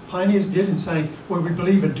the pioneers did in saying, well, we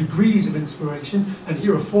believe in degrees of inspiration, and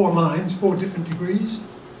here are 4 lines, 4 different degrees,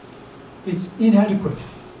 it's inadequate.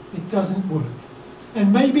 It doesn't work.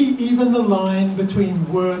 And maybe even the line between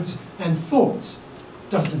words and thoughts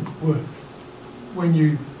doesn't work when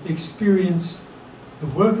you experience the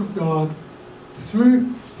work of God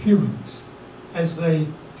through humans as they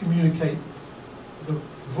communicate the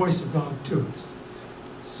voice of God to us.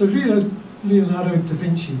 So Leonardo da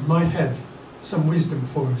Vinci might have some wisdom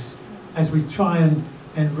for us as we try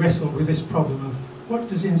and wrestle with this problem of what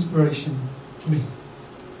does inspiration mean?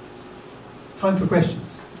 Time for questions.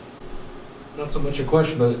 Not so much a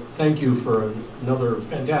question, but thank you for another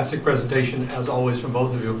fantastic presentation, as always, from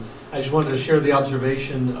both of you. I just wanted to share the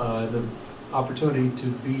observation, the opportunity to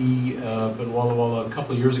be in Walla Walla a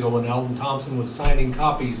couple of years ago when Alton Thompson was signing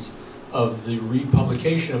copies of the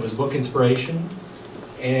republication of his book, Inspiration.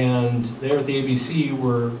 And there at the ABC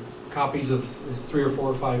were copies of his 3 or 4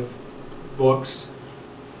 or 5 books.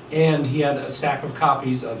 And he had a stack of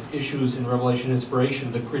copies of Issues in Revelation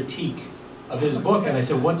Inspiration, the critique of his book. And I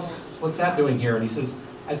said, what's that doing here? And he says,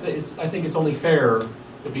 I think it's only fair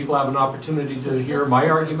that people have an opportunity to hear my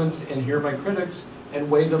arguments and hear my critics and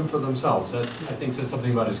weigh them for themselves. That, I think, says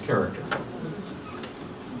something about his character.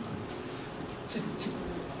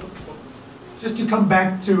 Just to come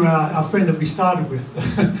back to our friend that we started with,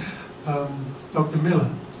 Dr. Miller.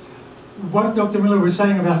 What Dr. Miller was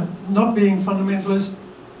saying about not being fundamentalist,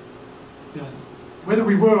 you know, whether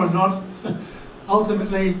we were or not,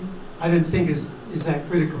 ultimately, I don't think is that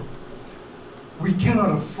critical. We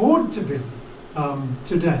cannot afford to be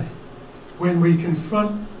today when we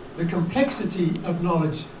confront the complexity of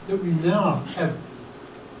knowledge that we now have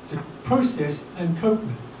to process and cope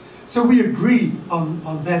with. So we agree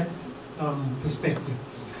on that perspective.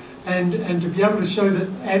 And to be able to show that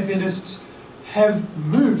Adventists have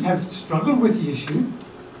struggled with the issue,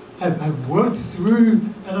 have worked through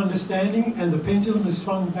an understanding, and the pendulum has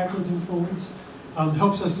swung backwards and forwards,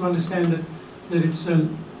 helps us to understand that it's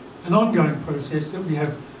an ongoing process, that we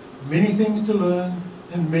have many things to learn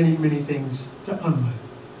and many, many things to unlearn.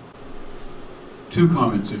 Two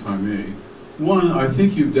comments, if I may. One, I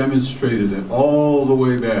think you've demonstrated that all the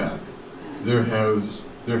way back there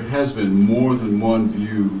has been more than one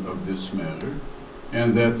view of this matter,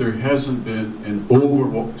 and that there hasn't been an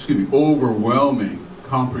overwhelming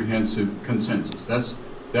comprehensive consensus.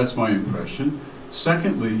 That's my impression.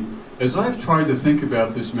 Secondly, as I've tried to think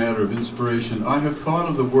about this matter of inspiration, I have thought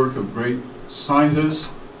of the work of great scientists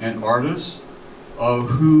and artists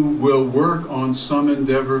who will work on some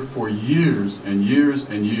endeavor for years and years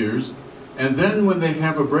and years, and then when they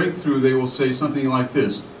have a breakthrough, they will say something like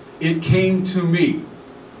this: "It came to me."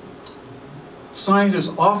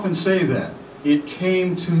 Scientists often say that, "It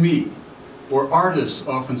came to me," or artists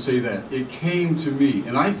often say that, "It came to me."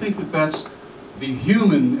 And I think that that's the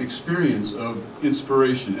human experience of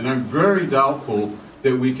inspiration, and I'm very doubtful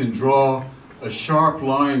that we can draw a sharp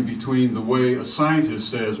line between the way a scientist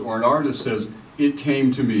says or an artist says, "It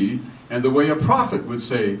came to me," and the way a prophet would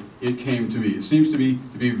say, "It came to me." It seems to be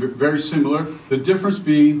very similar, the difference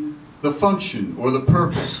being the function or the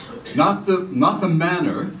purpose, not the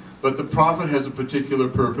manner, but the prophet has a particular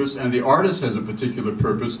purpose and the artist has a particular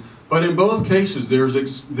purpose. But in both cases,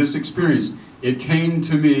 there's this experience. It came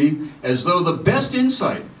to me, as though the best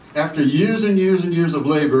insight, after years and years and years of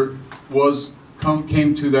labor,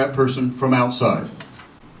 came to that person from outside.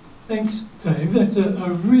 Thanks, Dave. That's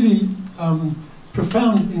a really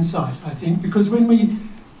profound insight, I think, because when we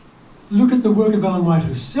look at the work of Ellen White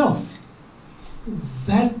herself,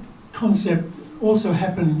 that concept also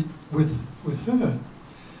happened with her.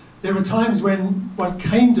 There were times when what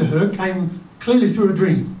came to her came clearly through a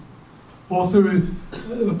dream or through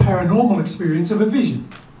a paranormal experience of a vision.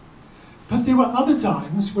 But there were other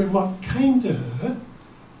times when what came to her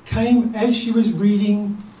came as she was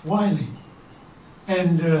reading Wiley.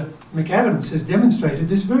 And McAdams has demonstrated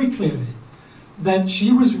this very clearly, that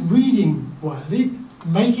she was reading Wiley,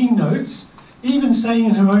 making notes, even saying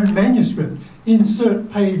in her own manuscript,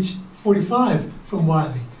 insert page 45 from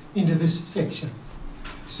Wiley into this section.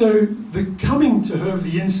 So the coming to her of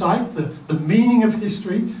the insight, the meaning of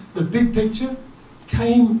history, the big picture,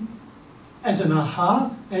 came as an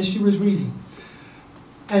aha as she was reading.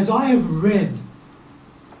 As I have read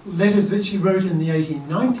letters that she wrote in the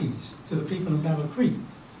 1890s to the people in Battle Creek,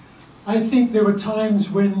 I think there were times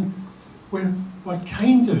when what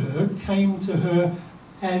came to her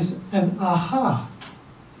as an aha,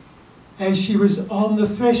 as she was on the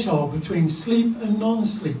threshold between sleep and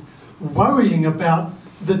non-sleep, worrying about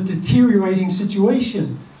the deteriorating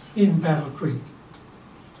situation in Battle Creek.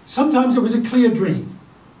 Sometimes it was a clear dream.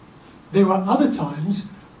 There were other times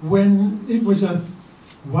when it was a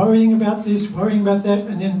worrying about this, worrying about that,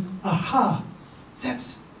 and then, aha,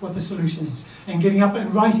 that's what the solution is, and getting up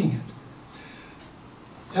and writing it.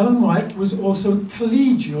 Ellen White was also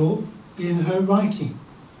collegial in her writing.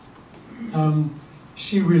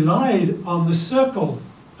 She relied on the circle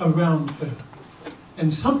around her,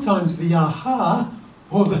 and sometimes the aha,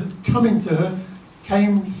 or the coming to her,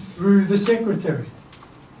 came through the secretary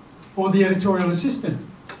or the editorial assistant,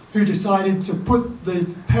 who decided to put the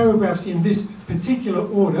paragraphs in this particular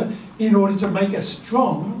order in order to make a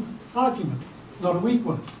strong argument, not a weak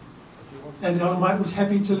one. And Ellen White was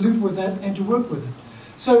happy to live with that and to work with it.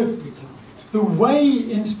 So the way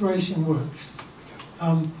inspiration works,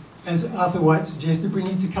 as Arthur White suggested, we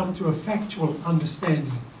need to come to a factual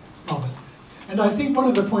understanding of it. And I think one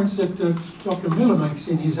of the points that Dr. Miller makes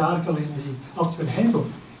in his article in the Oxford Handbook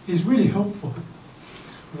is really helpful.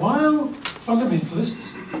 While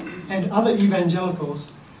fundamentalists and other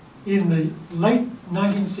evangelicals in the late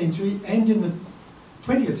 19th century and in the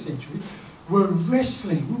 20th century were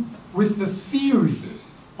wrestling with the theory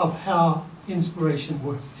of how inspiration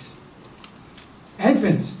works,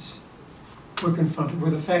 Adventists were confronted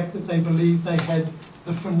with the fact that they believed they had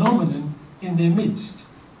the phenomenon in their midst.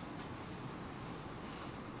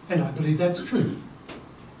 And I believe that's true.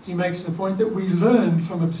 He makes the point that we learn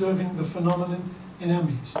from observing the phenomenon in our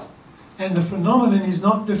midst. And the phenomenon is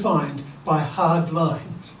not defined by hard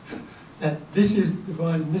lines, that this is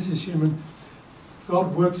divine and this is human.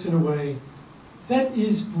 God works in a way that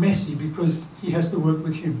is messy because he has to work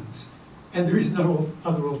with humans. And there is no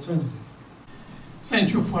other alternative.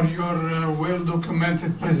 Thank you for your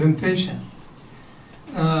well-documented presentation.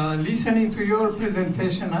 Listening to your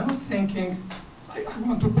presentation, I was thinking, I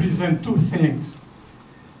want to present two things.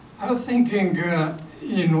 I was thinking,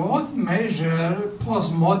 in what measure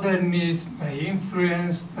postmodernism may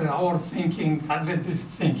influence our thinking, Adventist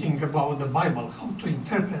thinking about the Bible, how to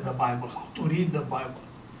interpret the Bible, how to read the Bible.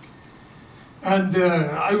 And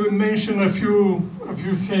I will mention a few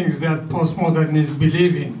things that postmodernists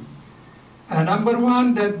believe in. Number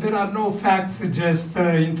one, that there are no facts, just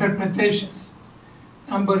interpretations.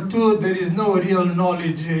 Number two, there is no real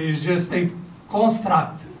knowledge, it's just a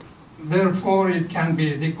construct. Therefore, it can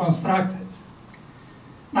be deconstructed.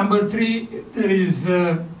 Number three, there is,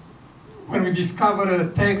 when we discover a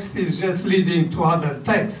text, is just leading to other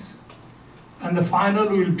texts. And the final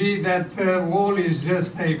will be that all is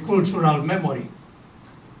just a cultural memory.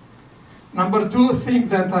 Number two thing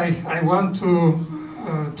that I want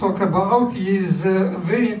to talk about is a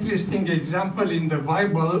very interesting example in the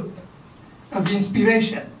Bible of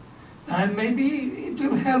inspiration. And maybe it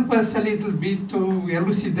will help us a little bit to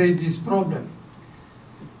elucidate this problem.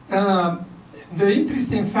 The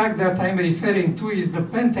interesting fact that I'm referring to is the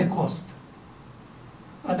Pentecost.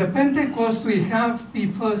 At the Pentecost, we have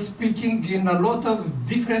people speaking in a lot of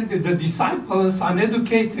different, the disciples,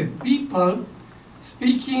 uneducated people,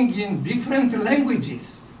 speaking in different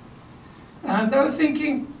languages. And I was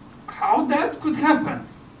thinking how that could happen.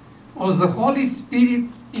 Was the Holy Spirit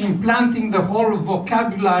implanting the whole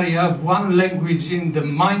vocabulary of one language in the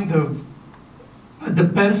mind of the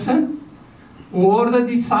person? Or the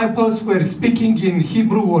disciples were speaking in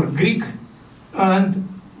Hebrew or Greek, and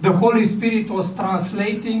the Holy Spirit was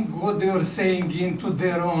translating what they were saying into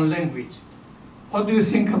their own language? What do you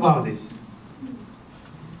think about this?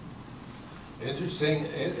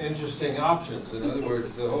 Interesting options. In other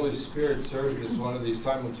words, the Holy Spirit served as one of these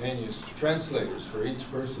simultaneous translators for each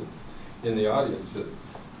person in the audience.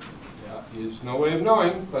 There's no way of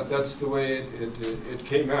knowing, but that's the way it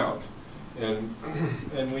came out. And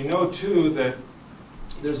we know too that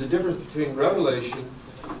there's a difference between revelation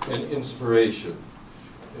and inspiration.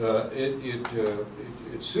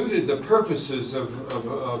 It suited the purposes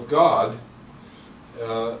of God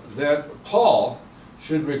that Paul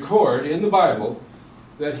should record in the Bible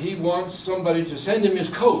that he wants somebody to send him his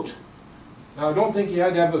coat. Now, I don't think he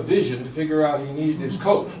had to have a vision to figure out he needed his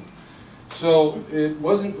coat. So it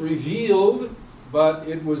wasn't revealed, but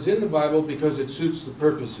it was in the Bible because it suits the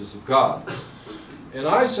purposes of God. And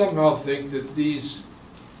I somehow think that these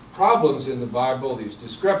problems in the Bible, these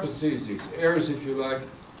discrepancies, these errors, if you like,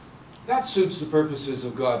 that suits the purposes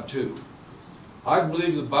of God too. I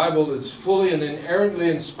believe the Bible is fully and inerrantly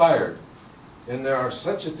inspired. And there are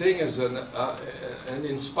such a thing as an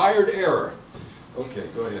inspired error. Okay,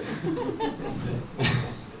 go ahead.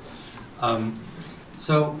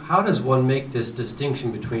 So how does one make this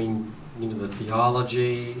distinction between the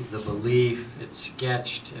theology, the belief, it's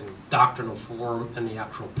sketched in doctrinal form, and the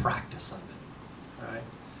actual practice of it, right?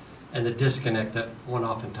 And the disconnect that one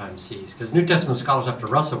oftentimes sees. Because New Testament scholars have to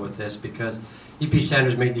wrestle with this, because E.P.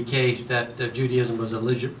 Sanders made the case that Judaism was a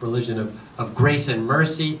religion of grace and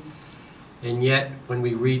mercy, and yet when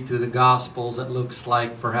we read through the Gospels, it looks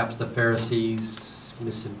like perhaps the Pharisees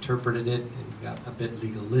misinterpreted it and got a bit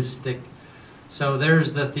legalistic. So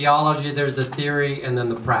there's the theology, there's the theory, and then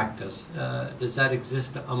the practice. Does that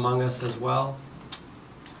exist among us as well?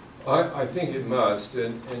 I think it must,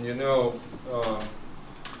 and you know,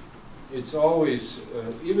 it's always,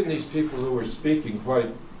 even these people who are speaking quite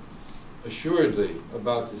assuredly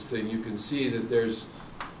about this thing, you can see that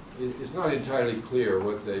it's not entirely clear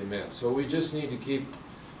what they meant. So we just need to keep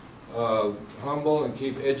humble and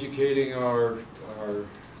keep educating our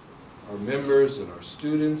members and our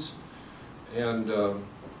students. And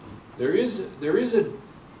there is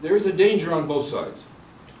a danger on both sides.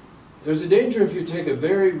 There's a danger if you take a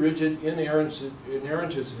very rigid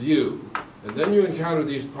inerrantist view, and then you encounter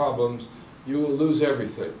these problems, you will lose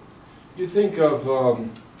everything. You think of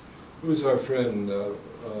who's our friend?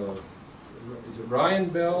 Is it Ryan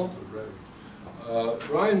Bell?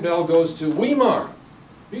 Ryan Bell goes to Weimar.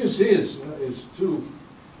 Because he is too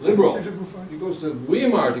liberal. He goes to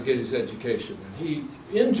Weimar to get his education. And he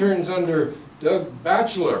interns under Doug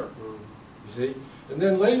Batchelor, you see. And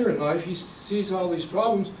then later in life, he sees all these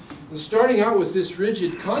problems. And starting out with this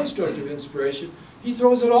rigid construct of inspiration, he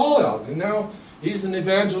throws it all out. And now he's an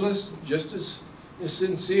evangelist, just as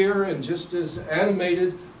sincere and just as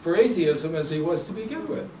animated for atheism as he was to begin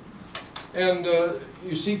with. And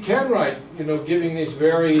you see Kenwright, giving these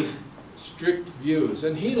very strict views.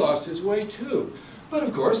 And he lost his way too. But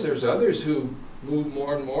of course, there's others who move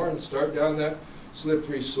more and more and start down that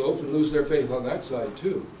slippery slope and lose their faith on that side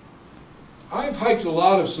too. I've hiked a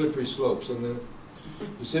lot of slippery slopes on the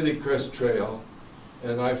Pacific Crest Trail,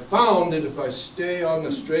 and I've found that if I stay on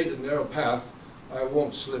the straight and narrow path, I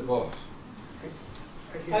won't slip off.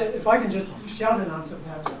 If I can just shout an answer,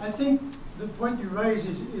 perhaps. I think the point you raise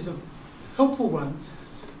is a helpful one.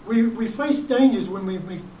 We face dangers when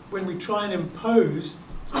we try and impose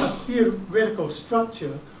a theoretical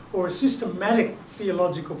structure or a systematic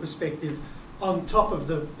theological perspective on top of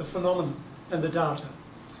the phenomenon and the data.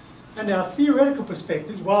 And our theoretical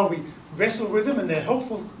perspectives, while wrestle with them and they're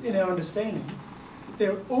helpful in our understanding,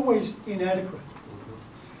 they're always inadequate.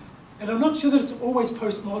 And I'm not sure that it's always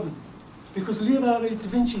postmodern, because Leonardo da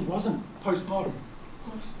Vinci wasn't postmodern,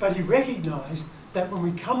 but he recognized that when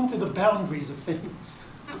we come to the boundaries of things,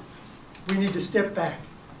 we need to step back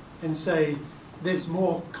and say, there's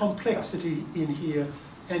more complexity in here,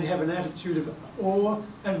 and have an attitude of awe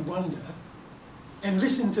and wonder, and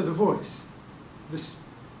listen to the voice,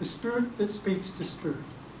 the spirit that speaks to spirit.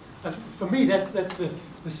 For me, that's the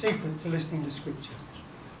secret to listening to Scripture.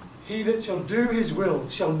 He that shall do his will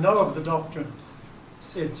shall know of the doctrine,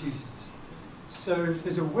 said Jesus. So if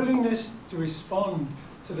there's a willingness to respond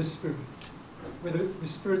to the Spirit, whether the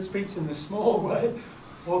Spirit speaks in the small way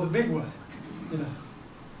or the big way,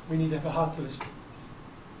 we need to have a heart to listen.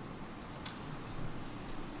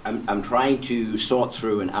 I'm trying to sort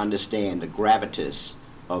through and understand the gravitas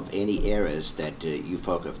of any errors that you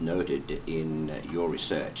folk have noted in your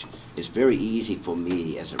research. It's very easy for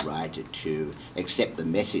me as a writer to accept the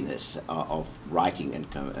messiness of writing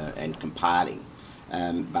and compiling,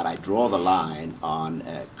 but I draw the line on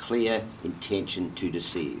clear intention to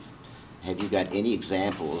deceive. Have you got any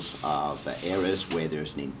examples of errors where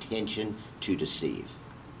there's an intention to deceive?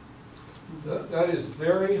 That is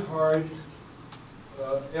very hard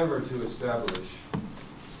ever to establish.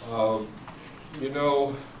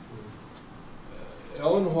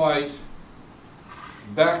 Ellen White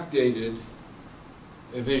backdated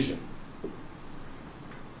a vision.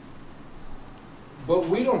 But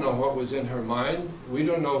we don't know what was in her mind. We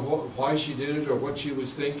don't know why she did it or what she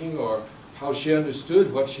was thinking or how she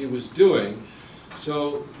understood what she was doing.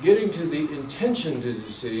 So getting to the intention to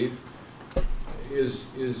deceive is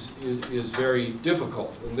very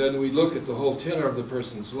difficult. And then we look at the whole tenor of the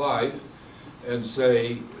person's life and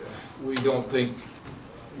say, we don't think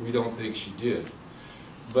she did.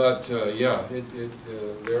 But yeah,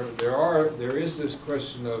 there is this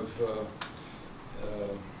question of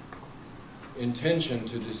intention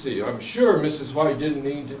to deceive. I'm sure Mrs. White didn't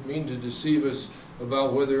mean to deceive us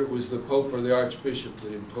about whether it was the Pope or the Archbishop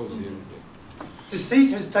that imposed the interdict.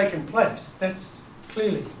 Deceit has taken place. That's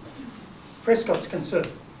clearly Prescott's concern.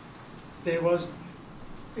 It was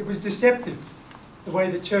deceptive, the way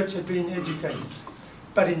the church had been educated.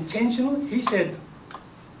 But intentional, he said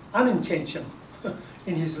unintentional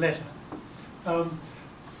in his letter.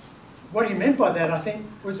 What he meant by that, I think,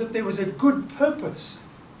 was that there was a good purpose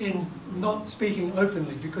in not speaking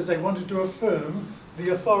openly, because they wanted to affirm the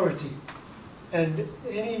authority. And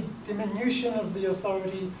any diminution of the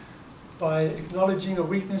authority by acknowledging a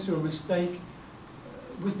weakness or a mistake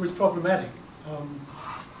was problematic.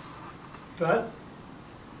 But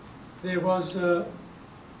there was a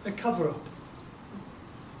cover-up,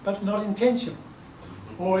 but not intentional.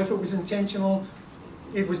 Or if it was intentional,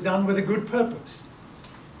 it was done with a good purpose.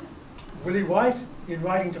 Willie White, in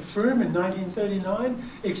writing to Froome in 1939,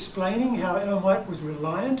 explaining how Ellen White was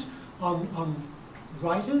reliant on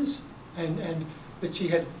writers and that she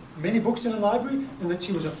had many books in her library and that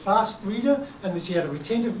she was a fast reader and that she had a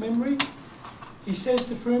retentive memory. He says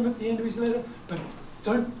to Froome at the end of his letter, but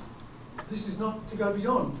this is not to go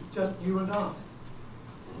beyond, just you and I.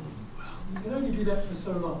 You can only do that for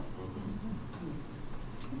so long.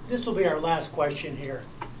 This will be our last question here.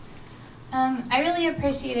 I really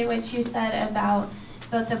appreciated what you said about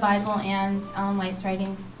both the Bible and Ellen White's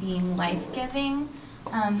writings being life-giving.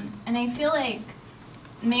 And I feel like,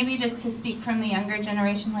 maybe just to speak from the younger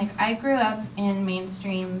generation, like I grew up in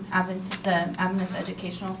mainstream the Adventist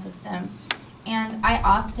educational system, and I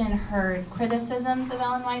often heard criticisms of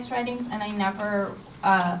Ellen White's writings, and I never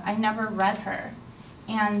read her.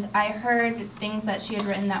 And I heard things that she had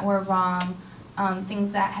written that were wrong,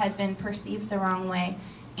 things that had been perceived the wrong way.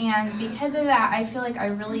 And because of that, I feel like I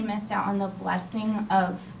really missed out on the blessing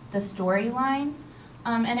of the storyline.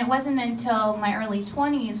 And it wasn't until my early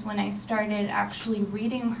 20s when I started actually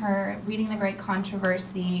reading The Great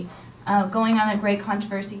Controversy, going on a Great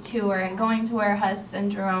Controversy tour, and going to where Huss and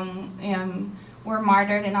Jerome were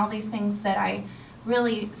martyred, and all these things, that I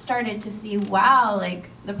really started to see, wow, like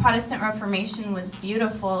the Protestant Reformation was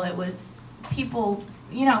beautiful. It was people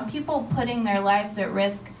putting their lives at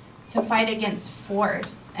risk to fight against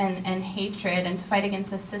force and hatred and to fight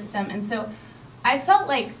against a system. And so I felt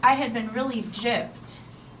like I had been really gypped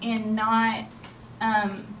in not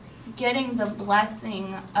getting the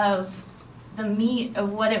blessing of the meat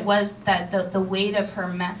of what it was that the weight of her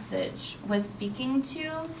message was speaking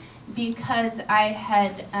to, because I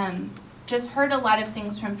had just heard a lot of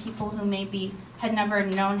things from people who maybe had never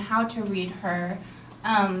known how to read her.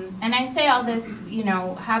 And I say all this,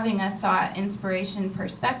 having a thought, inspiration,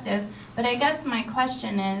 perspective, but I guess my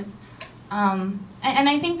question is, And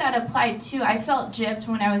I think that applied too. I felt gypped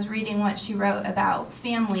when I was reading what she wrote about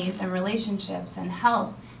families and relationships and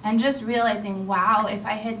health, and just realizing, wow, if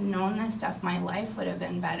I had known this stuff, my life would have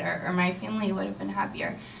been better, or my family would have been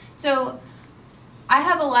happier. So I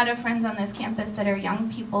have a lot of friends on this campus that are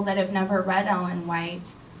young people that have never read Ellen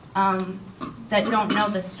White, that don't know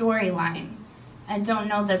the storyline, and don't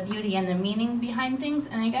know the beauty and the meaning behind things.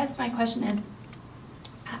 And I guess my question is,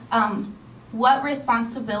 what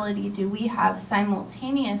responsibility do we have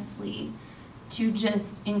simultaneously to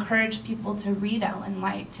just encourage people to read Ellen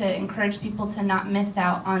White, to encourage people to not miss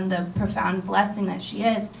out on the profound blessing that she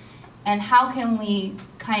is? And how can we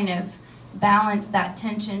kind of balance that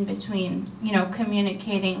tension between, you know,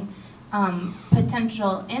 communicating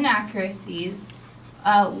potential inaccuracies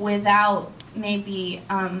without maybe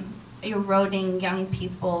eroding young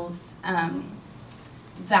people's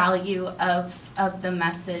value of the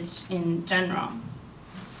message in general?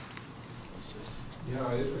 Yeah,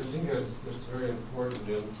 I think that's very important,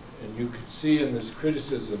 and you could see in this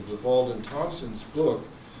criticism of Alden Thompson's book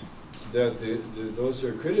that those who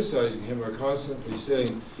are criticizing him are constantly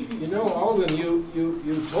saying, you know, Alden,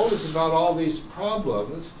 you told us about all these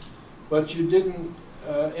problems, but you didn't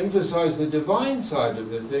emphasize the divine side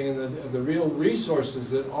of the thing and the real resources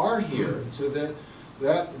that are here. And so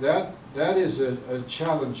that is a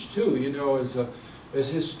challenge too. You know, as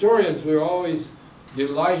historians, we're always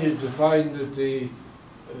delighted to find that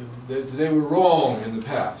they were wrong in the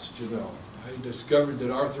past. You know, I discovered that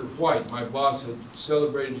Arthur White, my boss, had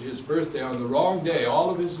celebrated his birthday on the wrong day all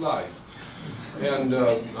of his life, and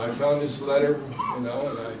I found this letter, you know,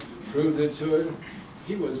 and I proved it to him.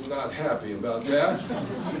 He was not happy about that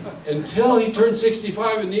until he turned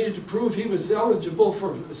 65 and needed to prove he was eligible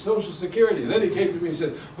for Social Security. Then he came to me and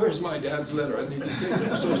said, "Where's my dad's letter? I need to take it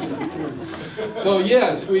for Social Security." So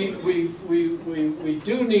yes, we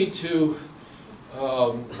do need to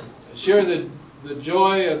share the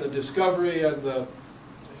joy and the discovery and the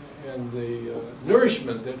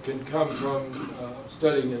nourishment that can come from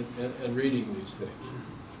studying and reading these things.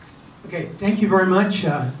 Okay, thank you very much,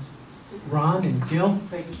 Ron and Gil.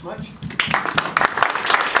 Thank you so much.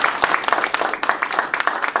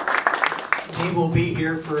 They will be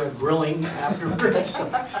here for a grilling afterwards.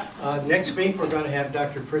 Next week we're going to have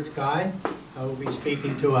Dr. Fritz Guy who will be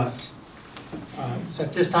speaking to us. So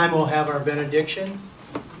at this time we'll have our benediction.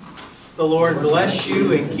 The Lord bless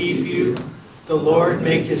you and keep you. The Lord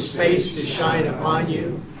make his face to shine upon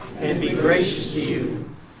you and be gracious to you.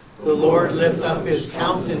 The Lord lift up his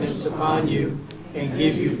countenance upon you and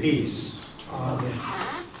give you peace. Amen.